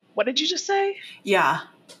 what did you just say? Yeah.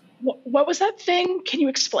 What was that thing? Can you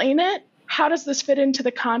explain it? How does this fit into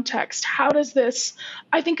the context? How does this,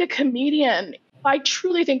 I think I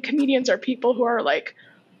truly think comedians are people who are like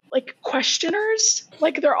questioners.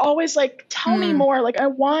 Like they're always like, tell me more. Like I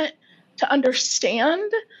want to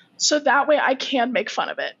understand so that way I can make fun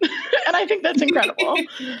of it. And I think that's incredible.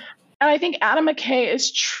 And I think Adam McKay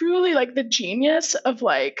is truly like the genius of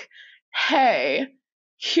like, hey,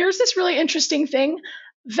 here's this really interesting thing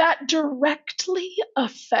that directly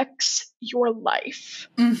affects your life.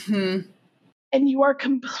 And you are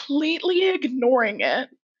completely ignoring it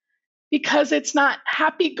because it's not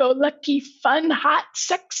happy-go-lucky, fun, hot,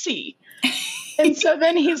 sexy. And so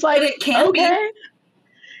then he's like, it can okay,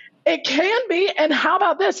 be. It can be. And how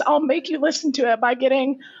about this? I'll make you listen to it by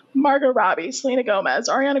getting Margot Robbie, Selena Gomez,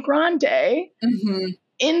 Ariana Grande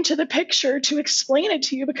into the picture to explain it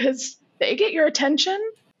to you, because they get your attention.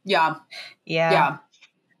 Yeah.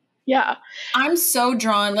 I'm so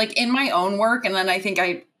drawn, like in my own work, and then I think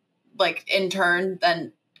I like in turn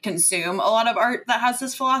then consume a lot of art that has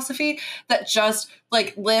this philosophy that just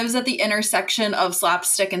like lives at the intersection of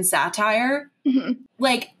slapstick and satire.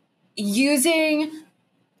 Like using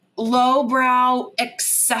lowbrow,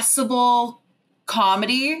 accessible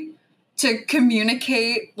comedy to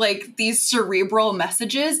communicate like these cerebral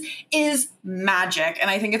messages is magic. And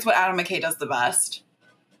I think it's what Adam McKay does the best.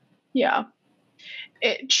 Yeah.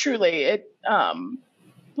 It truly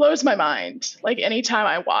blows my mind. Like anytime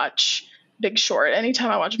I watch Big Short, anytime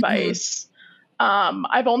I watch Vice,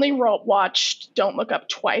 I've only watched Don't Look Up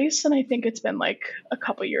twice, and I think it's been like a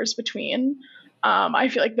couple years between. I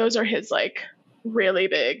feel like those are his like really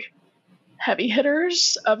big heavy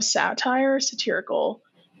hitters of satirical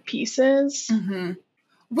pieces.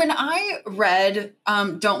 When I read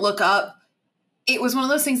Don't Look Up, it was one of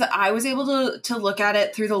those things that I was able to look at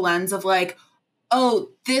it through the lens of like, oh,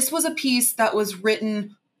 this was a piece that was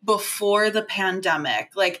written before the pandemic.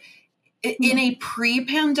 Like in a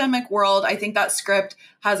pre-pandemic world, I think that script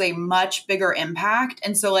has a much bigger impact.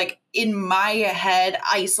 And so like in my head,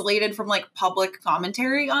 isolated from like public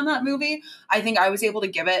commentary on that movie, I think I was able to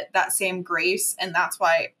give it that same grace. And that's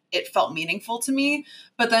why it felt meaningful to me.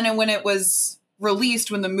 But then when it was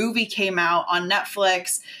released, when the movie came out on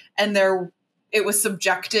Netflix, and it was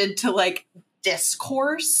subjected to like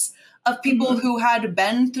discourse of people who had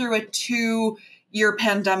been through a 2-year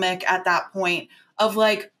pandemic at that point, of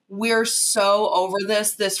like, we're so over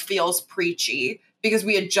this. This feels preachy, because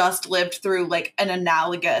we had just lived through like an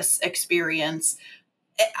analogous experience.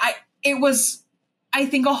 It was, I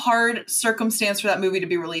think, a hard circumstance for that movie to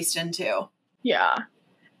be released into. Yeah.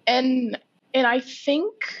 And I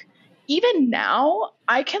think even now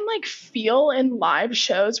I can like feel in live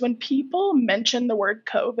shows when people mention the word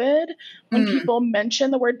COVID, when people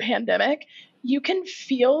mention the word pandemic, you can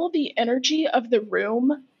feel the energy of the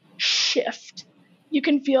room shift. You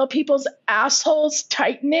can feel people's assholes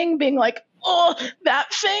tightening, being like, oh,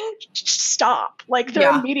 that thing, stop. Like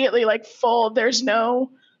they're immediately like full. There's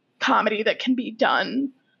no comedy that can be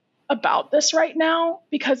done about this right now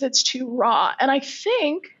because it's too raw. And I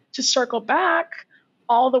think, to circle back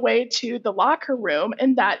all the way to the locker room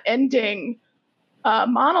and that ending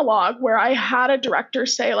monologue where I had a director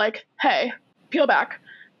say like, hey, peel back,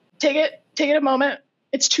 take it a moment.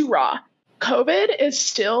 It's too raw. COVID is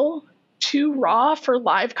still too raw for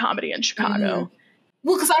live comedy in Chicago.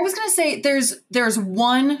 Well, because I was going to say there's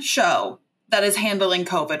one show that is handling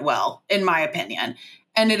COVID well, in my opinion.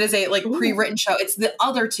 And it is a like pre-written show. It's the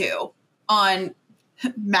other two on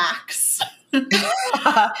Max.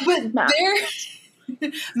 But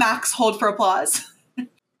Max, hold for applause.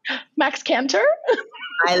 Max Cantor?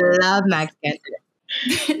 I love Max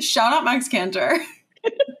Cantor. Shout out Max Cantor.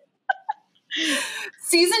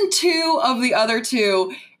 Season 2 of the other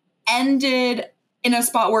two ended in a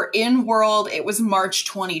spot where in world it was March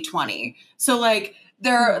 2020. So like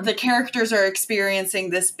the characters are experiencing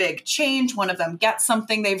this big change. One of them gets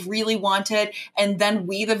something they've really wanted. And then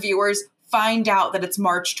we, the viewers, find out that it's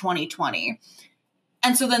March 2020.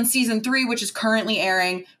 And so then season 3, which is currently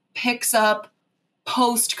airing, picks up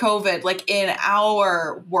post-COVID, like in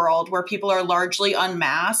our world where people are largely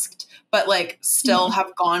unmasked, but like still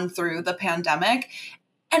have gone through the pandemic.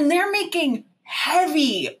 And they're making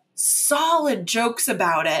heavy, solid jokes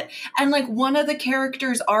about it. And like one of the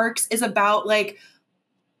characters' arcs is about like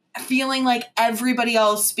feeling like everybody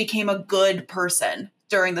else became a good person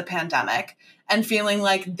during the pandemic and feeling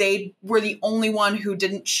like they were the only one who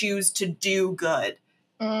didn't choose to do good.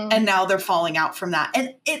 And now they're falling out from that.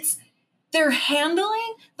 And they're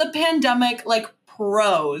handling the pandemic like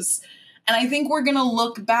pros. And I think we're going to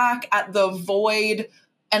look back at the void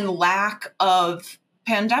and lack of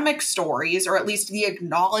pandemic stories, or at least the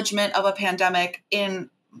acknowledgement of a pandemic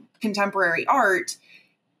in contemporary art,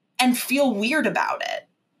 and feel weird about it.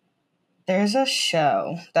 There's a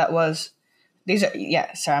show that was,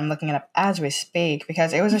 sorry, I'm looking it up as we speak,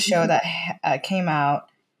 because it was a show that came out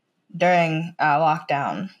during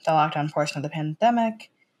lockdown, the lockdown portion of the pandemic.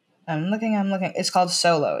 I'm looking. It's called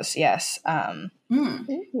Solos. Yes. And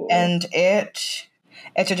it's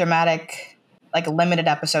a dramatic, like limited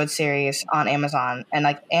episode series on Amazon, and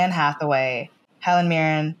like Anne Hathaway, Helen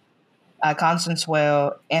Mirren, Constance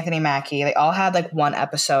Wu, Anthony Mackie, they all had like one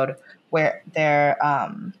episode where their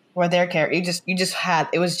character, you just had,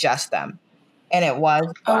 it was just them, and it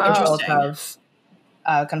was a result of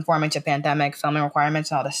conforming to pandemic filming requirements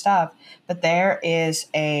and all this stuff. But there is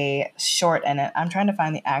a short in it. I'm trying to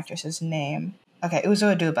find the actress's name. Okay,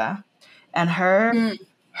 Uzo Aduba, and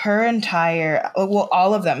her entire, well,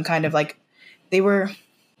 all of them kind of like, they were,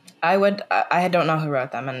 I don't know who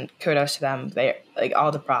wrote them, and kudos to them. They like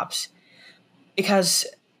all the props, because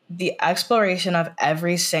the exploration of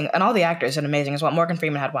every single, and all the actors are amazing as well. Morgan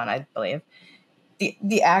Freeman had one, I believe.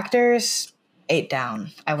 The actors ate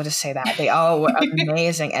down. I would just say that they all were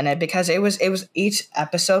amazing in it, because it was each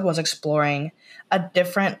episode was exploring a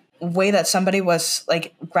different way that somebody was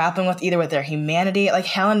like grappling with either with their humanity. Like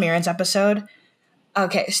Helen Mirren's episode.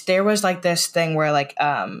 Okay, so there was like this thing where like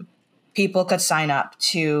people could sign up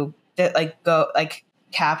to like go like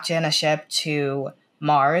captain a ship to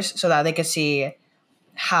Mars so that they could see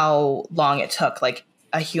how long it took like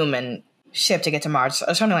a human ship to get to Mars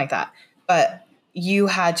or something like that. But you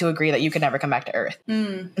had to agree that you could never come back to Earth.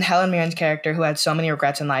 And Helen Mirren's character, who had so many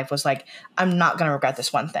regrets in life, was like, I'm not going to regret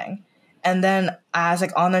this one thing. And then as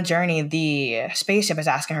like on the journey, the spaceship is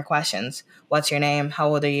asking her questions. What's your name? How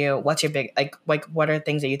old are you? What's your big, like what are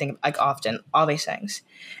things that you think like often? All these things.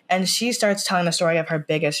 And she starts telling the story of her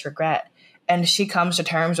biggest regret. And she comes to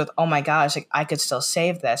terms with, oh my gosh, like I could still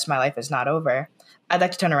save this. My life is not over. I'd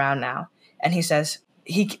like to turn around now. And he says,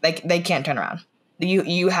 they can't turn around.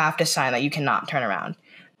 You have to sign that you cannot turn around.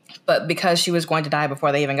 But because she was going to die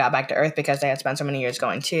before they even got back to Earth, because they had spent so many years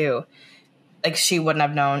going to, like she wouldn't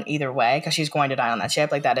have known either way because she's going to die on that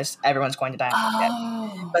ship. Like that is everyone's going to die on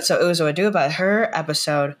that ship. But so Uzo Aduba, but her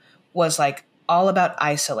episode was like all about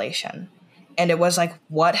isolation. And it was like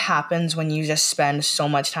what happens when you just spend so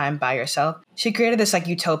much time by yourself. She created this like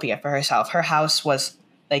utopia for herself. Her house was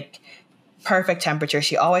like perfect temperature.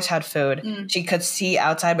 She always had food. She could see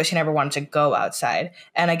outside, but she never wanted to go outside.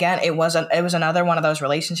 And again, it was another one of those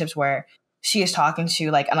relationships where she is talking to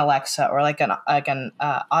like an Alexa or like an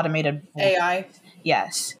automated AI.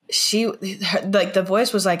 Yes. Like the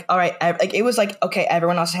voice was like, all right, like it was like, okay,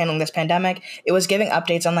 everyone else is handling this pandemic. It was giving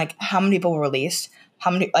updates on like how many people were released, how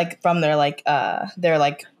many like from their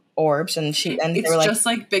orbs, and they were like, just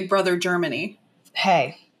like Big Brother Germany.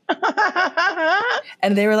 Hey.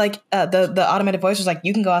 And they were like, the automated voice was like,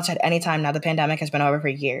 you can go outside anytime now. The pandemic has been over for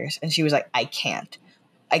years. And she was like, I can't.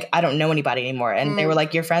 I don't know anybody anymore. And they were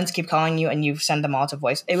like, your friends keep calling you and you send them all to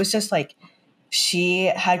voice. It was just like she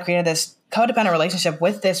had created this codependent relationship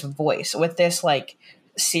with this voice, with this like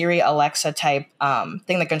Siri, Alexa type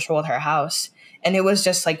thing that controlled her house. And it was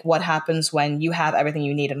just like what happens when you have everything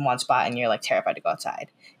you need in one spot and you're like terrified to go outside.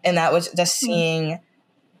 And that was just seeing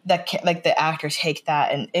the actors take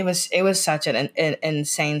that, and it was such an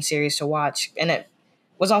insane series to watch. And it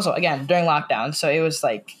was also again during lockdown, so it was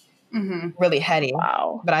like really heady.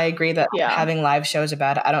 Wow. But I agree that having live shows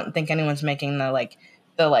about it, I don't think anyone's making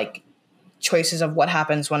the choices of what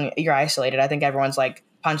happens when you're isolated. I think everyone's like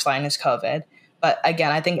punchline is COVID. But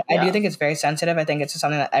again, I do think it's very sensitive. I think it's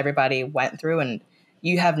something that everybody went through, and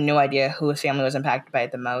you have no idea whose family was impacted by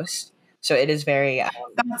it the most. So it is very.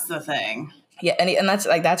 That's the thing. Yeah, and that's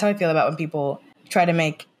how I feel about when people try to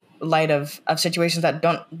make light of situations that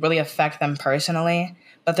don't really affect them personally.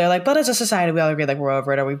 But they're like, but as a society, we all agree like we're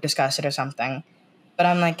over it or we've discussed it or something. But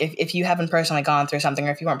I'm like, if you haven't personally gone through something,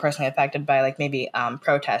 or if you weren't personally affected by like maybe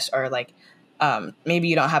protests, or like maybe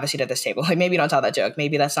you don't have a seat at this table, like maybe you don't tell that joke,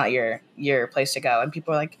 maybe that's not your place to go. And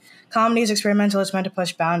people are like, comedy is experimental, it's meant to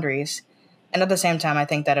push boundaries. And at the same time, I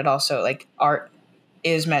think that it also like art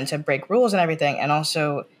is meant to break rules and everything, and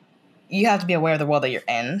also you have to be aware of the world that you're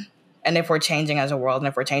in, and if we're changing as a world, and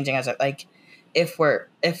if we're changing as if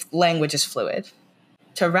language is fluid.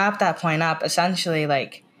 To wrap that point up, essentially,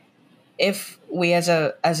 like if we as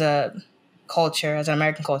a culture, as an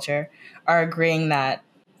American culture, are agreeing that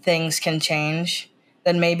things can change,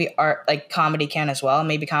 then maybe art, like comedy, can as well.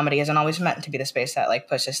 Maybe comedy isn't always meant to be the space that like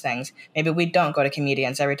pushes things. Maybe we don't go to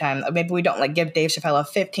comedians every time. Maybe we don't like give Dave Chappelle a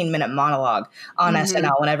 15-minute monologue on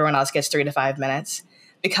SNL when everyone else gets 3 to 5 minutes.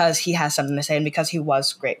 Because he has something to say and because he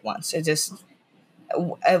was great once. It just,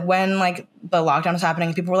 when like the lockdown was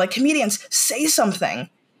happening, people were like, comedians, say something.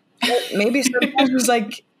 Maybe sometimes it was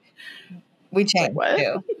like, we changed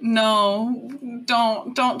too. No,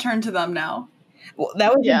 don't turn to them now. Well,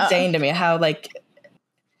 that was insane to me, how like,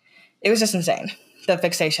 it was just insane. The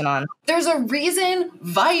fixation on. There's a reason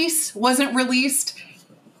Vice wasn't released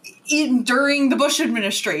during the Bush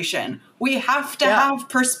administration. We have to have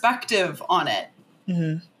perspective on it.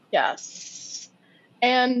 Mm-hmm. Yes.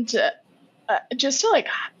 And just to like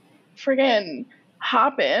friggin'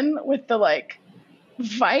 hop in with the like,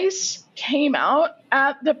 Vice came out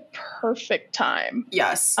at the perfect time.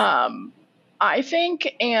 Yes. I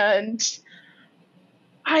think, and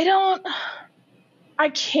I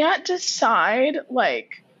can't decide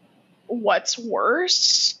like what's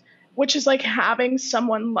worse, which is like having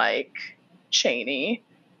someone like Cheney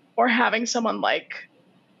or having someone like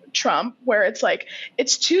Trump, where it's like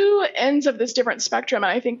it's two ends of this different spectrum,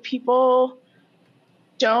 and I think people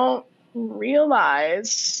don't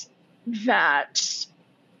realize that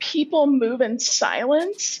people move in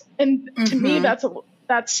silence, and to me that's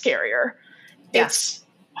scarier. Yes. It's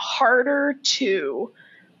harder to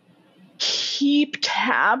keep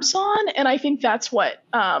tabs on, and I think that's what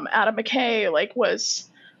Adam McKay like was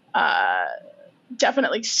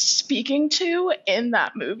definitely speaking to in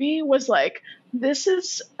that movie, was like, this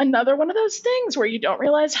is another one of those things where you don't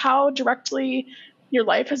realize how directly your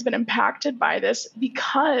life has been impacted by this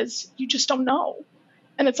because you just don't know.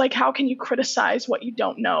 And it's like, how can you criticize what you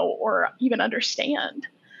don't know or even understand?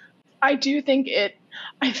 I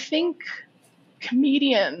think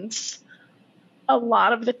comedians a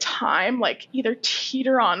lot of the time like either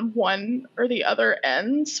teeter on one or the other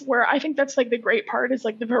ends, where I think that's like the great part is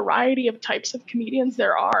like the variety of types of comedians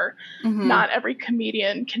there are. Not every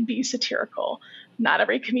comedian can be satirical. Not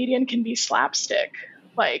every comedian can be slapstick.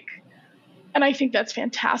 And I think that's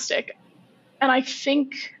fantastic. And I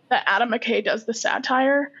think that Adam McKay does the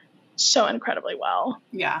satire so incredibly well.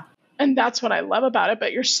 Yeah. And that's what I love about it.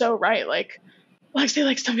 But you're so right. Like say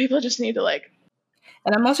like some people just need to like.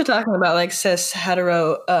 And I'm also talking about like cis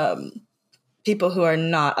hetero people who are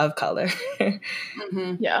not of color.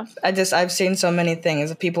 Mm-hmm. Yeah. I've seen so many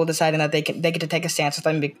things of people deciding that they get to take a stance with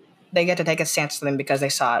them. They get to take a stance with them because they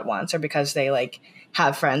saw it once, or because they like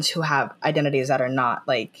have friends who have identities that are not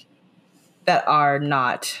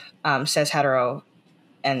cis hetero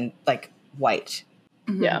and like white.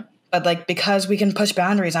 Mm-hmm. Yeah. But like, because we can push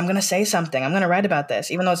boundaries, I'm gonna say something. I'm gonna write about this,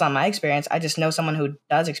 even though it's not my experience. I just know someone who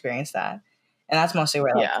does experience that, and that's mostly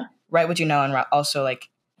where like write what you know, and also like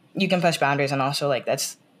you can push boundaries, and also like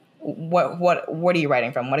that's what are you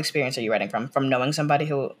writing from? What experience are you writing from? From knowing somebody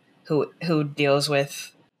who deals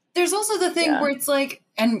with. There's also the thing where it's like,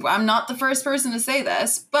 and I'm not the first person to say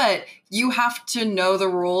this, but you have to know the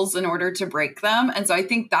rules in order to break them. And so I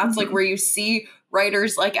think that's like where you see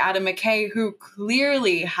writers like Adam McKay, who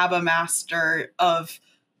clearly have a master of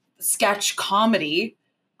sketch comedy,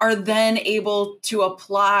 are then able to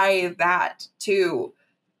apply that to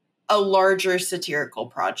a larger satirical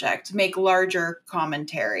project, make larger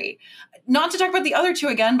commentary. Not to talk about the other two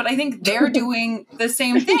again, but I think they're doing the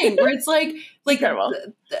same thing, where it's like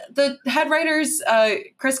the head writers,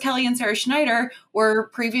 Chris Kelly and Sarah Schneider, were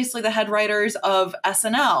previously the head writers of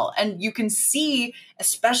SNL. And you can see,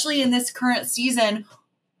 especially in this current season,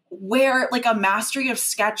 where like a mastery of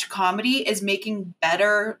sketch comedy is making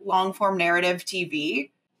better long form narrative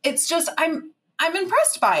TV. It's just, I'm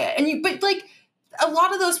impressed by it. But like, a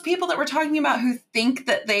lot of those people that we're talking about who think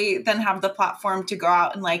that they then have the platform to go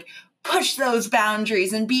out and like push those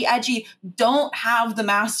boundaries and be edgy don't have the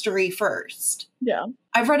mastery first. Yeah.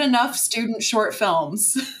 I've read enough student short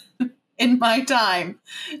films in my time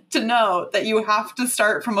to know that you have to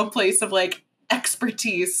start from a place of like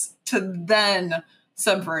expertise to then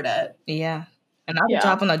subvert it. Yeah. And not to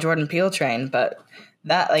hop on the Jordan Peele train, but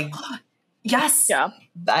that like yes. Yeah.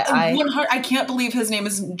 I can't believe his name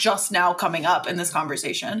is just now coming up in this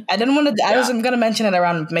conversation. I didn't want to. I was going to mention it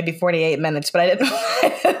around maybe 48 minutes, but I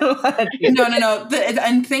didn't. No.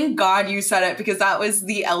 And thank God you said it, because that was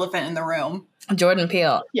the elephant in the room. Jordan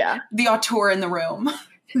Peele. Yeah. The auteur in the room.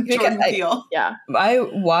 Jordan Peele. Yeah. I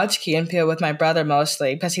watch Key and Peele with my brother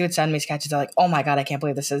mostly because he would send me sketches that like, oh my God, I can't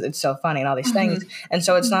believe it's so funny and all these things. And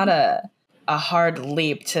so it's not a hard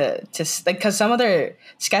leap to like, because some of their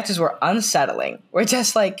sketches were unsettling. We're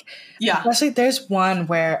just like, especially there's one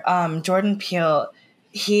where Jordan Peele,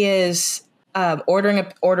 he is ordering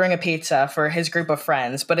a pizza for his group of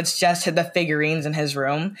friends, but it's just the figurines in his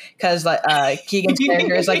room, because like Keegan's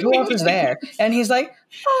character is like, who else is there? And he's like,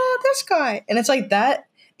 oh, this guy. And it's like that.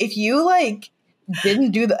 If you like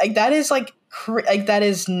didn't do that, like that is like that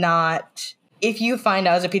is not. If you find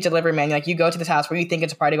out as a pizza delivery man, like you go to this house where you think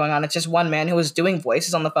it's a party going on, it's just one man who is doing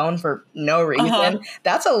voices on the phone for no reason.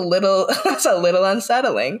 That's a little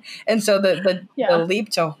unsettling. And so the leap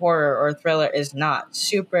to horror or thriller is not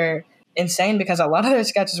super insane, because a lot of their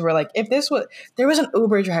sketches were like, there was an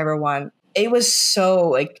Uber driver one. It was so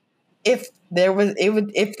like, if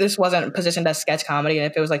this wasn't positioned as sketch comedy, and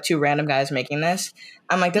if it was like two random guys making this,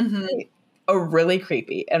 I'm like, this is a really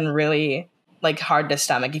creepy and really like hard to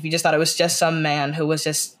stomach. If you just thought it was just some man who was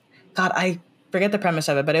just, God, I forget the premise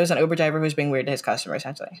of it, but it was an Uber driver who was being weird to his customer,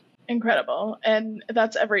 essentially. Incredible. And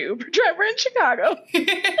that's every Uber driver in Chicago.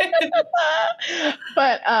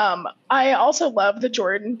 But I also love the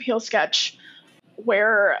Jordan Peele sketch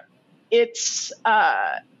where it's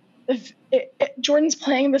Jordan's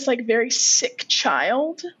playing this like very sick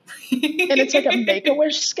child, and it's like a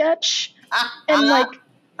Make-A-Wish sketch, and like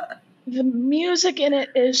the music in it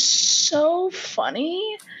is so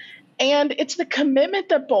funny, and it's the commitment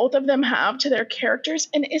that both of them have to their characters.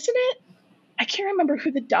 And isn't it, I can't remember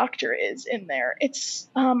who the doctor is in there. It's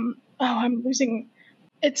I'm losing.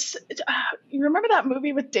 It's you remember that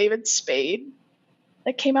movie with David Spade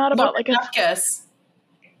that came out about Lauren Lapkus.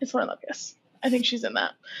 It's Lauren Lapkus. I think she's in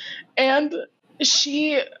that. And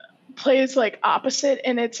she plays like opposite,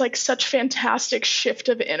 and it's like such fantastic shift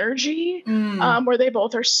of energy, where they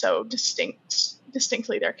both are so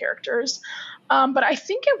distinctly their characters. But I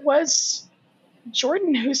think it was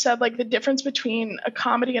Jordan who said like the difference between a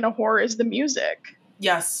comedy and a horror is the music.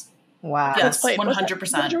 Yes. Wow. Yes, 100%.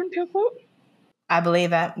 Was that Jordan Peele quote? I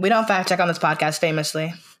believe it. We don't fact check on this podcast,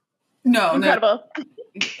 famously. No. Incredible.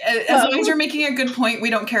 As long as you're making a good point, we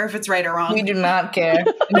don't care if it's right or wrong. We do not care.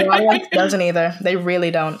 The audience doesn't either. They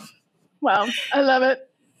really don't. Wow. I love it.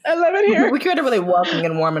 I love it here. We create a really welcoming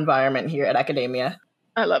and warm environment here at Academia.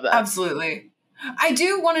 I love that. Absolutely. I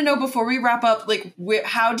do want to know, before we wrap up, like,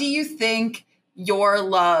 how do you think your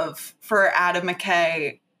love for Adam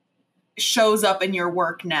McKay shows up in your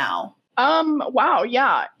work now? Wow.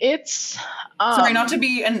 Yeah. It's, sorry, not to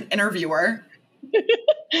be an interviewer.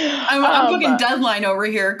 I'm fucking Deadline over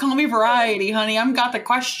here. Call me Variety, honey. I've got the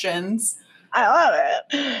questions. I love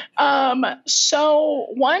it. So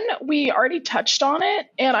one, we already touched on it,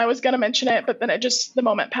 and I was going to mention it, but then the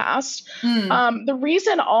moment passed. The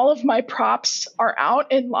reason all of my props are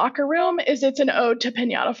out in Locker Room is it's an ode to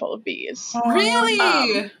Pinata Full of Bees.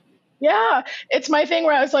 Really? Yeah. It's my thing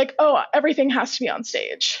where I was like, oh, everything has to be on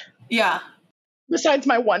stage. Yeah. Besides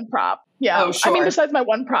my one prop. Yeah. Oh, sure. I mean, besides my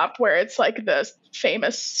one prop where it's like the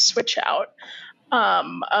famous switch out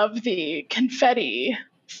of the confetti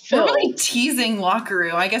filled. We're really teasing Locker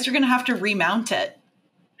Room. I guess you're going to have to remount it.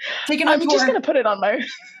 I'm just going to put it on a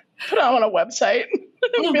website.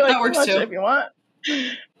 Be like, watch it if you want.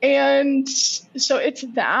 And so it's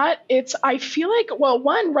that. I feel like, well,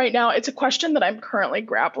 one, right now, it's a question that I'm currently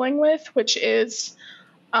grappling with, which is,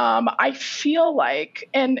 I feel like,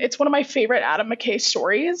 and it's one of my favorite Adam McKay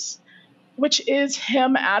stories, which is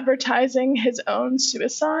him advertising his own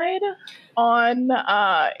suicide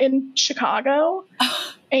in Chicago.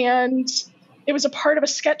 And it was a part of a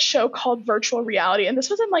sketch show called Virtual Reality. And this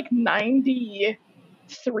was in like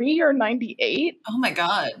 93 or 98. Oh my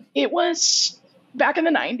God. It was back in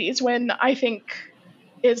the 90s when I think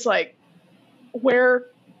is like where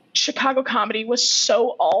Chicago comedy was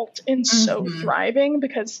so alt and so thriving,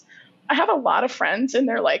 because I have a lot of friends in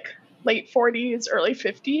their like late 40s, early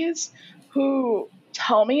 50s who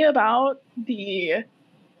tell me about the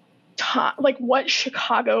like what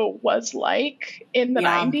Chicago was like in the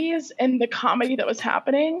 90s and the comedy that was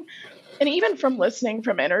happening. And even from listening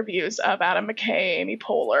from interviews of Adam McKay, Amy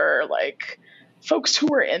Poehler, like folks who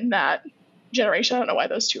were in that generation, I don't know why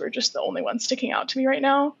those two are just the only ones sticking out to me right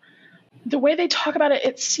now. The way they talk about it,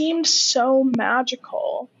 it seemed so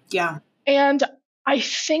magical. Yeah. And I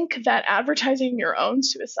think that advertising your own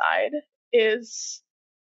suicide is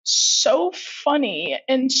so funny.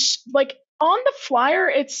 And like on the flyer,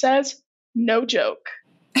 it says, no joke.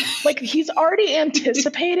 Like he's already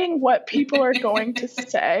anticipating what people are going to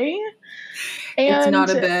say. And it's not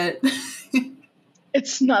a bit.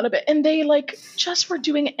 It's not a bit. And they like just were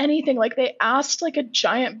doing anything. Like they asked like a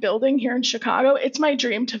giant building here in Chicago. It's my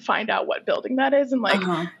dream to find out what building that is and like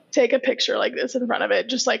take a picture like this in front of it.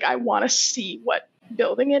 Just like I want to see what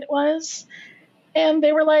building it was. And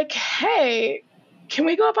they were like, hey, can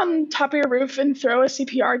we go up on top of your roof and throw a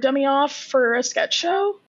CPR dummy off for a sketch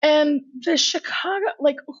show? And the Chicago,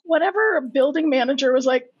 like whatever building manager was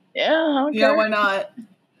like, yeah, why not?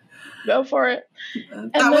 Go for it.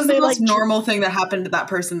 That was the most normal thing that happened to that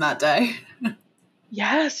person that day.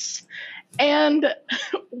 Yes. And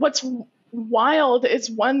what's wild is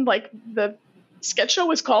one, like the sketch show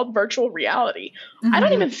was called Virtual Reality. I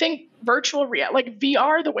don't even think virtual reality, like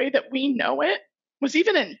VR, the way that we know it, was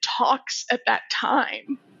even in talks at that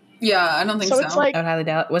time. Yeah, I don't think so. It's like, I would highly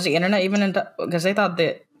doubt. Was the internet even in? Because they thought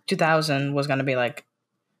that 2000 was going to be like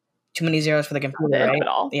too many zeros for the computer, right?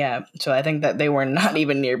 Yeah. So I think that they were not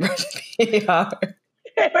even near VR.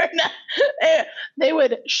 They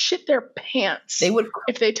would shit their pants. They would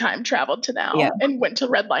if they time traveled to now and went to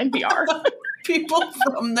Redline VR. People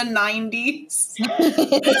from the 90s,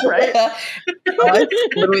 right?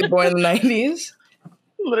 Literally born in the 90s.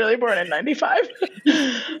 Literally born in 95.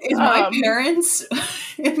 If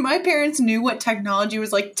my parents knew what technology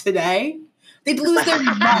was like today, they'd lose their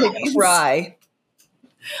minds. Cry.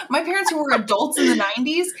 My parents who were adults in the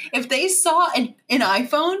 90s, if they saw an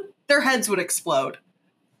iPhone, their heads would explode.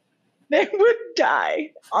 They would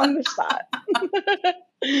die on the spot.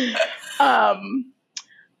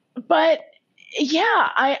 But yeah,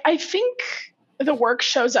 I think the work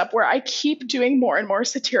shows up where I keep doing more and more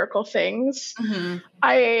satirical things.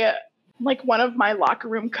 I like one of my locker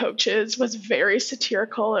room coaches was very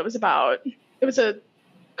satirical. It was a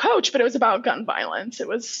coach, but it was about gun violence. It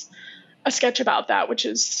was a sketch about that, which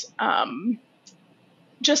is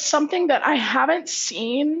just something that I haven't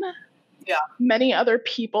seen many other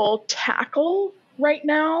people tackle right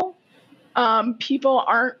now. People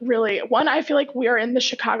aren't really, I feel like we are in the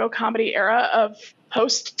Chicago comedy era of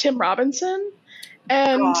post Tim Robinson.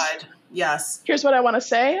 And God, yes. Here's what I want to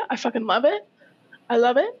say. I fucking love it. I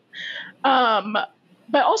love it.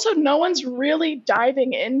 But also no one's really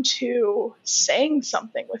diving into saying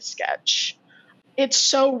something with sketch. It's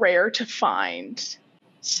so rare to find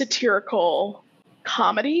satirical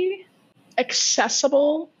comedy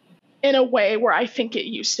accessible in a way where I think it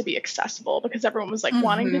used to be accessible, because everyone was like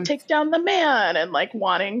wanting to take down the man and like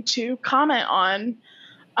wanting to comment on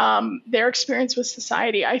their experience with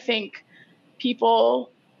society. I think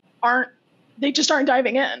people just aren't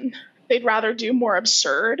diving in. They'd rather do more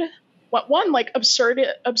absurd.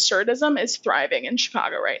 Absurdism is thriving in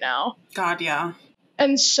Chicago right now. God, yeah.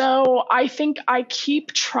 And so I think I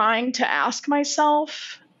keep trying to ask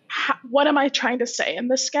myself, what am I trying to say in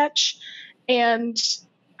this sketch? And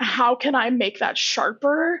how can I make that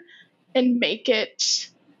sharper and make it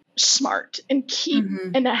smart and keep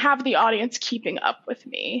and have the audience keeping up with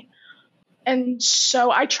me? And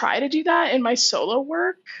so I try to do that in my solo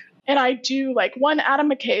work. And I do like Adam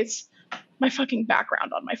McKay's my fucking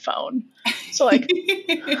background on my phone. So like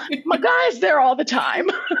my guy's there all the time.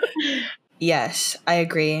 Yes, I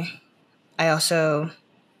agree. I also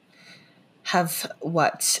have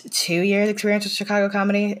 2 years experience with Chicago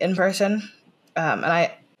comedy in person. And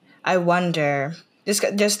I wonder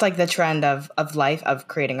just like the trend of life of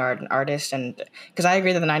creating art and artists, and because I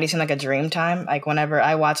agree that the 90s seemed like a dream time. Like whenever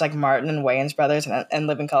I watch like Martin and Wayans Brothers and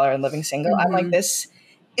Living Color and Living Single, I'm like, this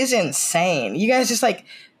is insane. You guys just like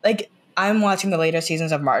I'm watching the later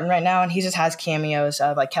seasons of Martin right now, and he just has cameos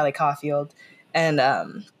of like Kelly Caulfield and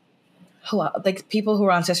like people who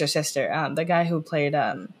were on Sister Sister, the guy who played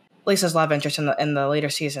Lisa's love interest in the later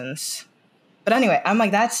seasons. But anyway, I'm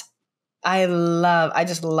like, I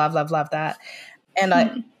just love that.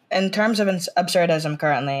 And in terms of absurdism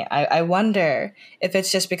currently, I wonder if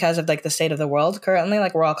it's just because of like the state of the world currently.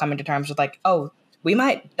 Like we're all coming to terms with like, oh, we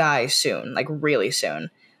might die soon, like really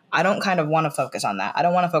soon. I don't kind of want to focus on that. I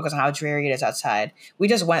don't want to focus on how dreary it is outside. We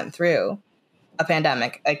just went through a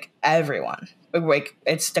pandemic, like everyone. Like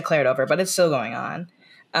it's declared over, but it's still going on.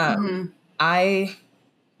 I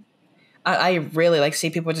really like see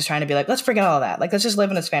people just trying to be like, let's forget all that. Like, let's just live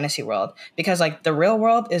in this fantasy world, because like the real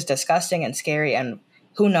world is disgusting and scary, and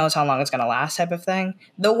who knows how long it's going to last type of thing.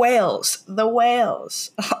 The whales,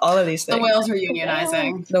 all of these things. The whales are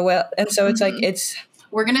unionizing. And so it's like,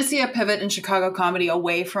 we're going to see a pivot in Chicago comedy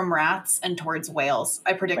away from rats and towards whales.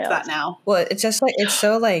 I predict that now. Well, it's just like, it's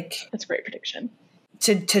so like, that's a great prediction.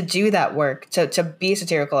 To do that work, to be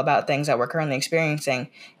satirical about things that we're currently experiencing,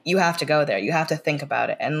 you have to go there. You have to think about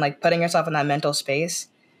it. And like putting yourself in that mental space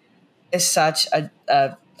is such an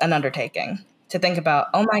undertaking to think about.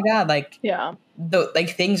 Oh my God, like, like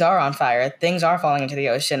things are on fire. Things are falling into the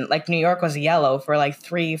ocean. Like New York was yellow for like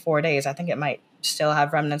 3-4 days. I think it might still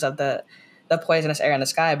have remnants of the poisonous air in the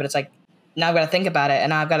sky, but it's like, now I've got to think about it, and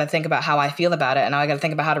now I've got to think about how I feel about it, and now I got to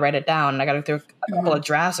think about how to write it down, and I got to go through a couple of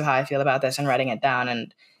drafts of how I feel about this and writing it down,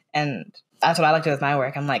 and that's what I like to do with my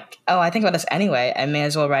work. I'm like, oh, I think about this anyway. I may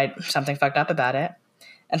as well write something fucked up about it,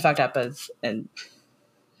 and fucked up is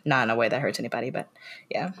not in a way that hurts anybody, but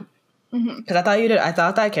yeah. Because I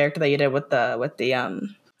thought that character that you did with the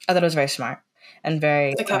I thought it was very smart and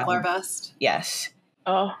very the Kevlar vest. Yes.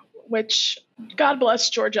 Oh, which God bless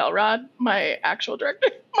George Elrod, my actual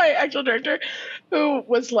director, who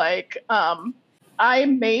was like, I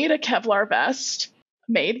made a Kevlar vest,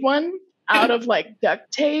 made one out of like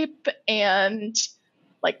duct tape and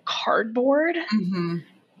like cardboard.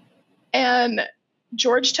 And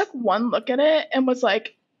George took one look at it and was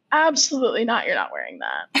like, absolutely not, you're not wearing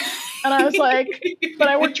that. And I was like, but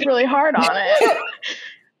I worked really hard on it.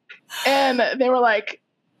 And they were like,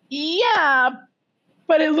 yeah,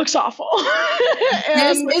 but it looks awful.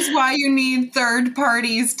 This is why you need third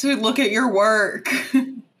parties to look at your work.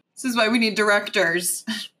 This is why we need directors.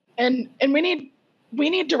 And we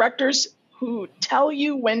need directors who tell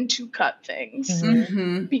you when to cut things.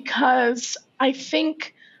 Because I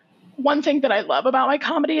think one thing that I love about my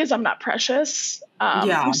comedy is I'm not precious.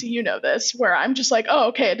 Lucy, you know this, where I'm just like, oh,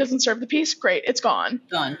 okay, it doesn't serve the piece. Great, it's gone.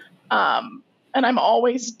 Done. And I'm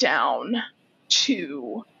always down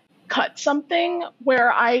to cut something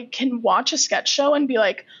where I can watch a sketch show and be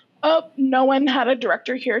like, oh, no one had a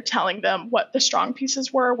director here telling them what the strong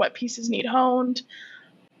pieces were, what pieces need honed,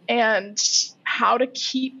 and how to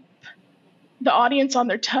keep the audience on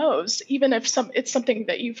their toes. Even if it's something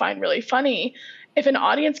that you find really funny, if an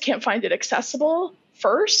audience can't find it accessible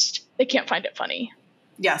first, they can't find it funny.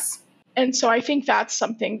 Yes. And so I think that's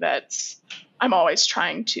something that I'm always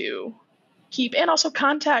trying to keep. And also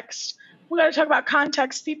context. We got to talk about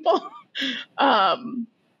context, people.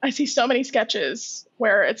 I see so many sketches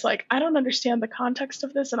where it's like, I don't understand the context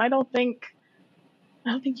of this, and I don't think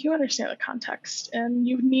you understand the context, and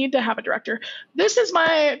you need to have a director. This is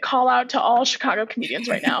my call out to all Chicago comedians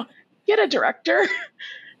right now. Get a director.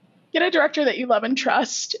 Get a director that you love and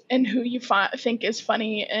trust, and who you think is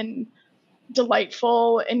funny and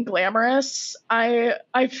delightful and glamorous. I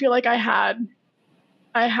feel like I had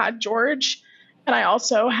George, and I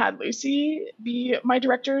also had Lucy be my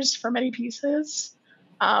directors for many pieces.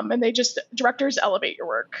 And directors elevate your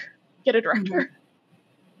work. Get a director.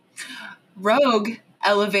 Rogue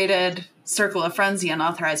elevated Circle of Frenzy,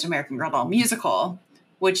 Unauthorized American Girl Doll musical,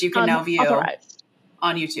 which you can now view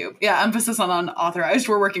on YouTube. Yeah, emphasis on unauthorized.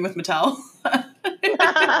 We're working with Mattel. I've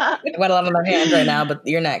got a lot on our hands right now, but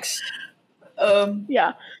you're next.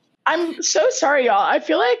 Yeah. I'm so sorry, y'all. I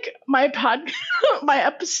feel like my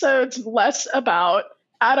episode's less about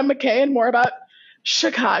Adam McKay and more about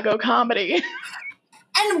Chicago comedy.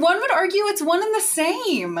 And one would argue it's one and the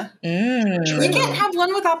same. You can't have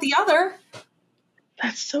one without the other.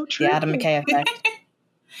 That's so true. The Adam McKay effect.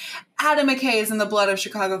 Adam McKay is in the blood of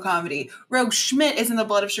Chicago comedy. Rogue Schmidt is in the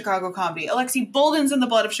blood of Chicago comedy. Alexi Bolden's in the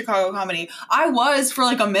blood of Chicago comedy. I was for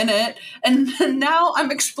like a minute, and now I'm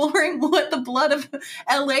exploring what the blood of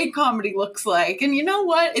LA comedy looks like. And you know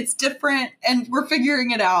what? It's different, and we're figuring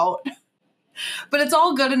it out. But it's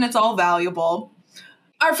all good and it's all valuable.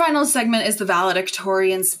 Our final segment is the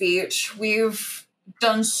valedictorian speech. We've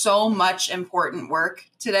done so much important work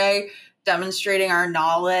today, demonstrating our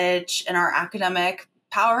knowledge and our academic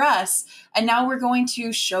prowess. And now we're going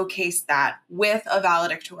to showcase that with a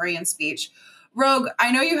valedictorian speech. Rogue,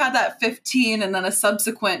 I know you had that 15 and then a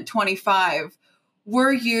subsequent 25.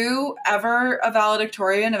 Were you ever a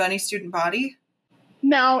valedictorian of any student body?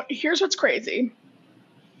 Now, here's what's crazy.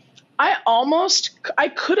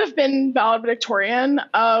 I could have been valedictorian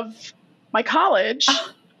of my college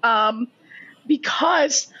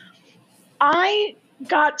because I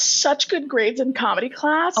got such good grades in comedy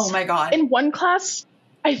class. Oh my God. In one class,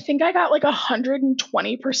 I think I got like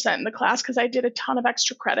 120% in the class because I did a ton of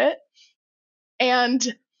extra credit.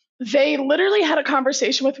 And they literally had a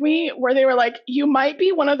conversation with me where they were like, you might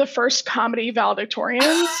be one of the first comedy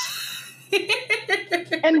valedictorians.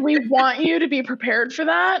 And we want you to be prepared for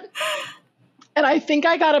that. And I think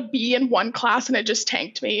I got a B in one class and it just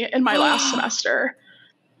tanked me in my last semester.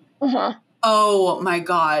 Oh my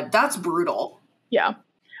God. That's brutal. Yeah.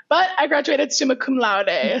 But I graduated summa cum laude.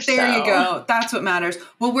 There you go. That's what matters.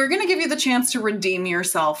 Well, we're going to give you the chance to redeem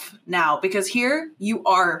yourself now because here you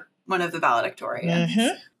are one of the valedictorians.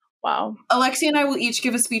 Mm-hmm. Wow. Alexi and I will each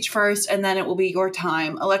give a speech first and then it will be your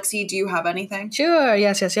time. Alexi, do you have anything? Sure.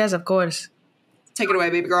 Yes, of course. Take it away,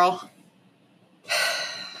 baby girl.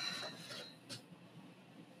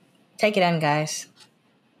 Take it in, guys.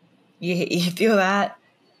 You feel that?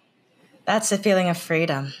 That's the feeling of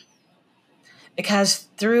freedom. Because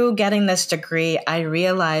through getting this degree, I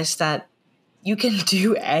realized that you can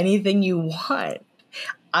do anything you want.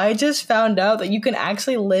 I just found out that you can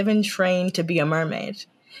actually live and train to be a mermaid.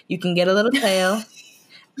 You can get a little tail.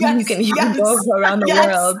 You can go around the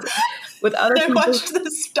world with other people. I watched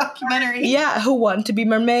this documentary. Yeah, who want to be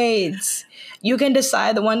mermaids. You can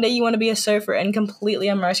decide that one day you want to be a surfer and completely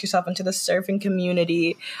immerse yourself into the surfing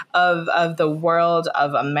community of the world,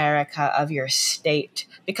 of America, of your state.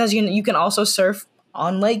 Because you can also surf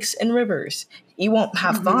on lakes and rivers. You won't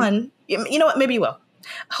have fun. You know what? Maybe you will.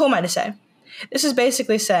 Who am I to say? This is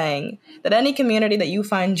basically saying that any community that you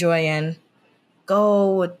find joy in,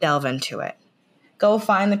 go delve into it. Go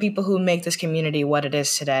find the people who make this community what it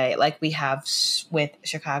is today, like we have with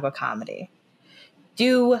Chicago comedy.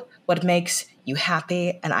 Do what makes you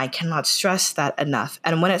happy, and I cannot stress that enough.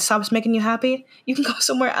 And when it stops making you happy, you can go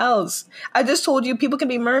somewhere else. I just told you people can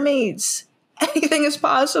be mermaids. Anything is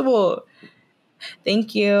possible.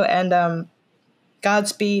 Thank you, and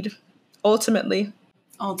Godspeed. Ultimately.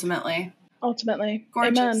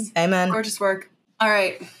 Gorgeous. Amen. Gorgeous work. All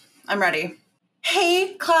right, I'm ready.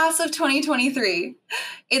 Hey, class of 2023.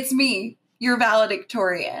 It's me, your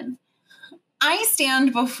valedictorian. I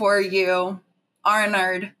stand before you,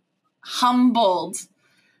 honored, humbled.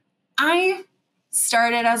 I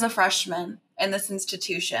started as a freshman in this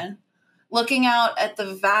institution, looking out at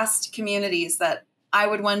the vast communities that I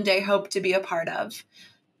would one day hope to be a part of.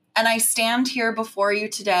 And I stand here before you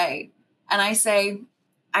today, and I say,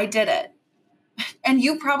 I did it. And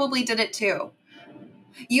you probably did it too.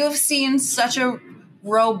 You have seen such a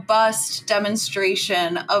robust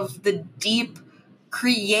demonstration of the deep,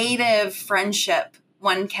 creative friendship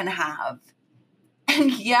one can have.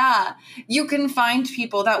 And yeah, you can find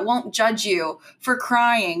people that won't judge you for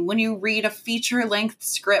crying when you read a feature-length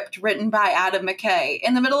script written by Adam McKay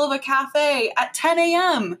in the middle of a cafe at 10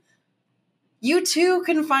 a.m. You too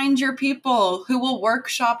can find your people who will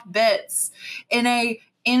workshop bits in a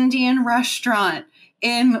Indian restaurant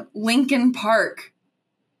in Lincoln Park.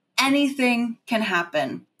 Anything can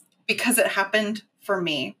happen because it happened for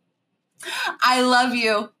me. I love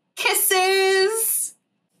you. Kisses.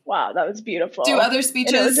 Wow, that was beautiful. Do other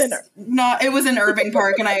speeches? It was in Irving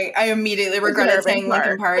Park, and I immediately regretted saying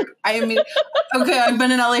Lincoln Park. Okay, I've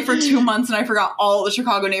been in LA for 2 months, and I forgot all the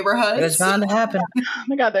Chicago neighborhoods. It was bound to happen. Oh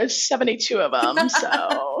my God, there's 72 of them,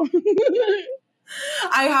 so...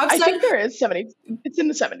 I think there is 70. It's in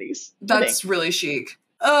the 70s. That's really chic.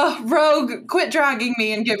 Rogue, quit dragging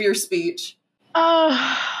me and give your speech.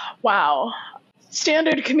 Wow.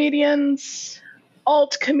 Standard comedians,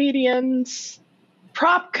 alt comedians,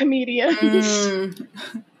 prop comedians,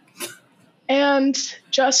 and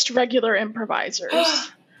just regular improvisers.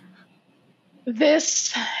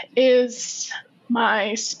 This is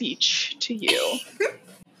my speech to you.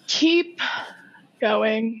 Keep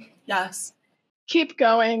going. Yes. Keep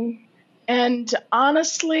going. And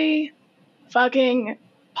honestly, fucking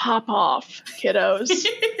pop off, kiddos.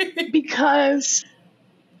 Because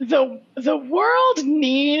the world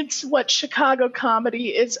needs what Chicago comedy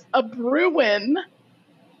is a brewing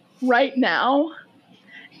right now.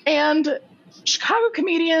 And Chicago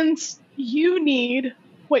comedians, you need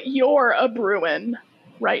what you're a brewing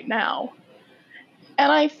right now.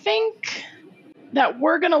 And I think that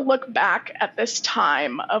we're going to look back at this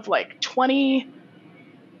time of like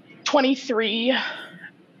 2023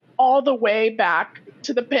 all the way back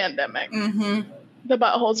to the pandemic. Mm-hmm. The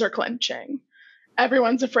buttholes are clenching.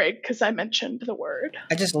 Everyone's afraid because I mentioned the word.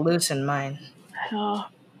 I just loosened mine. Oh,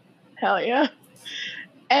 hell yeah.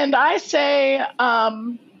 And I say,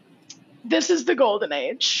 this is the golden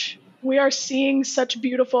age. We are seeing such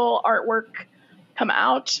beautiful artwork come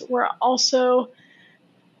out. We're also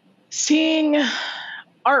seeing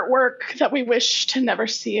artwork that we wish to never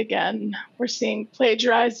see again. We're seeing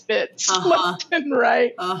plagiarized bits left and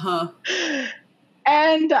right.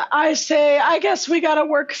 And I say, I guess we got to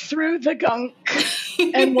work through the gunk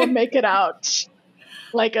and we'll make it out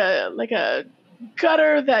like a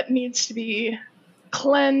gutter that needs to be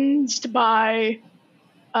cleansed by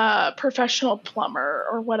a professional plumber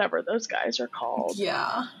or whatever those guys are called.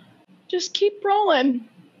 Yeah. Just keep rolling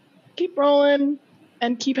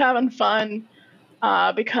and keep having fun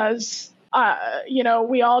because,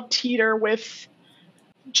 we all teeter with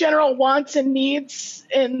general wants and needs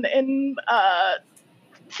in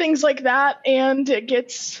things like that, and it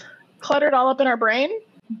gets cluttered all up in our brain.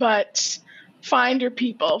 But find your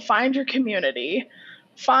people, find your community,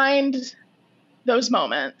 find those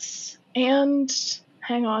moments, and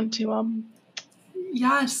hang on to them.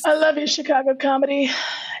 Yes. I love you, Chicago comedy.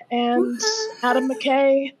 And Adam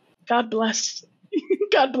McKay, God bless.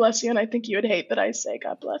 God bless you. And I think you would hate that I say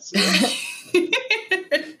God bless you.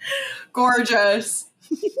 Gorgeous.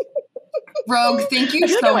 Rogue, thank you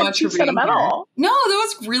so much for being here. No,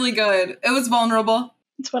 that was really good. It was vulnerable.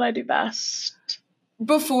 It's what I do best.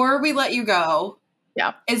 Before we let you go,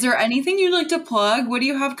 is there anything you'd like to plug? What do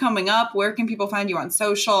you have coming up? Where can people find you on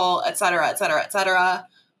social, et cetera, et cetera, et cetera?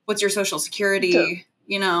 What's your social security?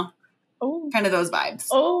 Kind of those vibes.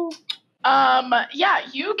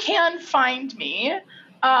 You can find me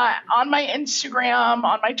on my Instagram,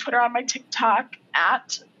 on my Twitter, on my TikTok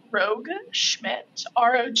at Rogue Schmidt,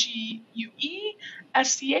 ROGUE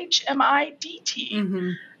SCHMIDT. Mm-hmm.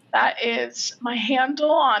 That is my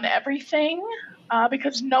handle on everything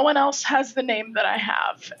because no one else has the name that I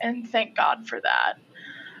have, and thank God for that.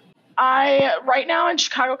 Right now in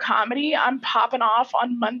Chicago comedy, I'm popping off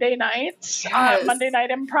on Monday nights, Monday Night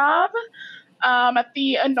Improv at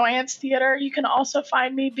the Annoyance Theater. You can also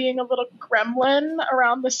find me being a little gremlin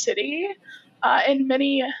around the city in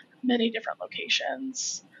many, many different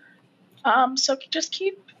locations. So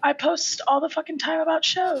I post all the fucking time about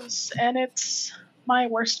shows, and it's my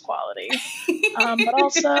worst quality. But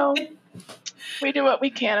also, we do what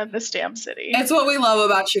we can in this damn city. It's what we love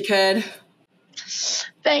about you, kid.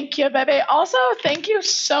 Thank you, baby. Also, thank you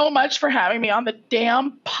so much for having me on the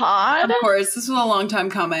damn pod. Of course, this was a long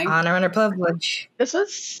time coming. Honor and a privilege. This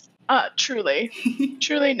was truly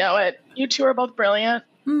know it. You two are both brilliant.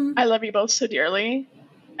 Mm. I love you both so dearly.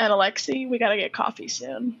 And Alexi, we got to get coffee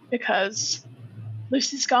soon because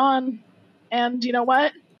Lucy's gone. And you know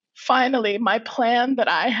what? Finally, my plan that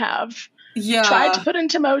I have tried to put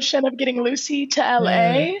into motion of getting Lucy to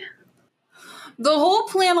LA. The whole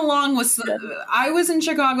plan along was I was in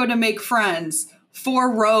Chicago to make friends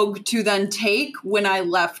for Rogue to then take when I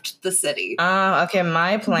left the city. Okay.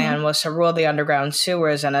 My plan was to rule the underground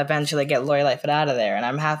sewers and eventually get Lori Lightfoot out of there. And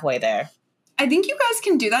I'm halfway there. I think you guys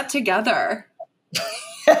can do that together.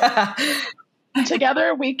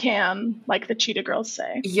 Together we can, like the Cheetah Girls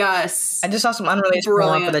say. Yes. I just saw some unreleased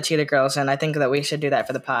promo for the Cheetah Girls, and I think that we should do that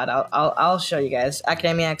for the pod. I'll show you guys.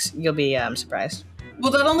 Academiacs, you'll be surprised.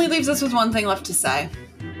 Well, that only leaves us with one thing left to say.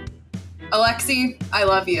 Alexi, I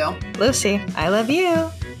love you. Lucy, I love you.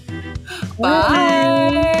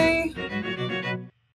 Bye.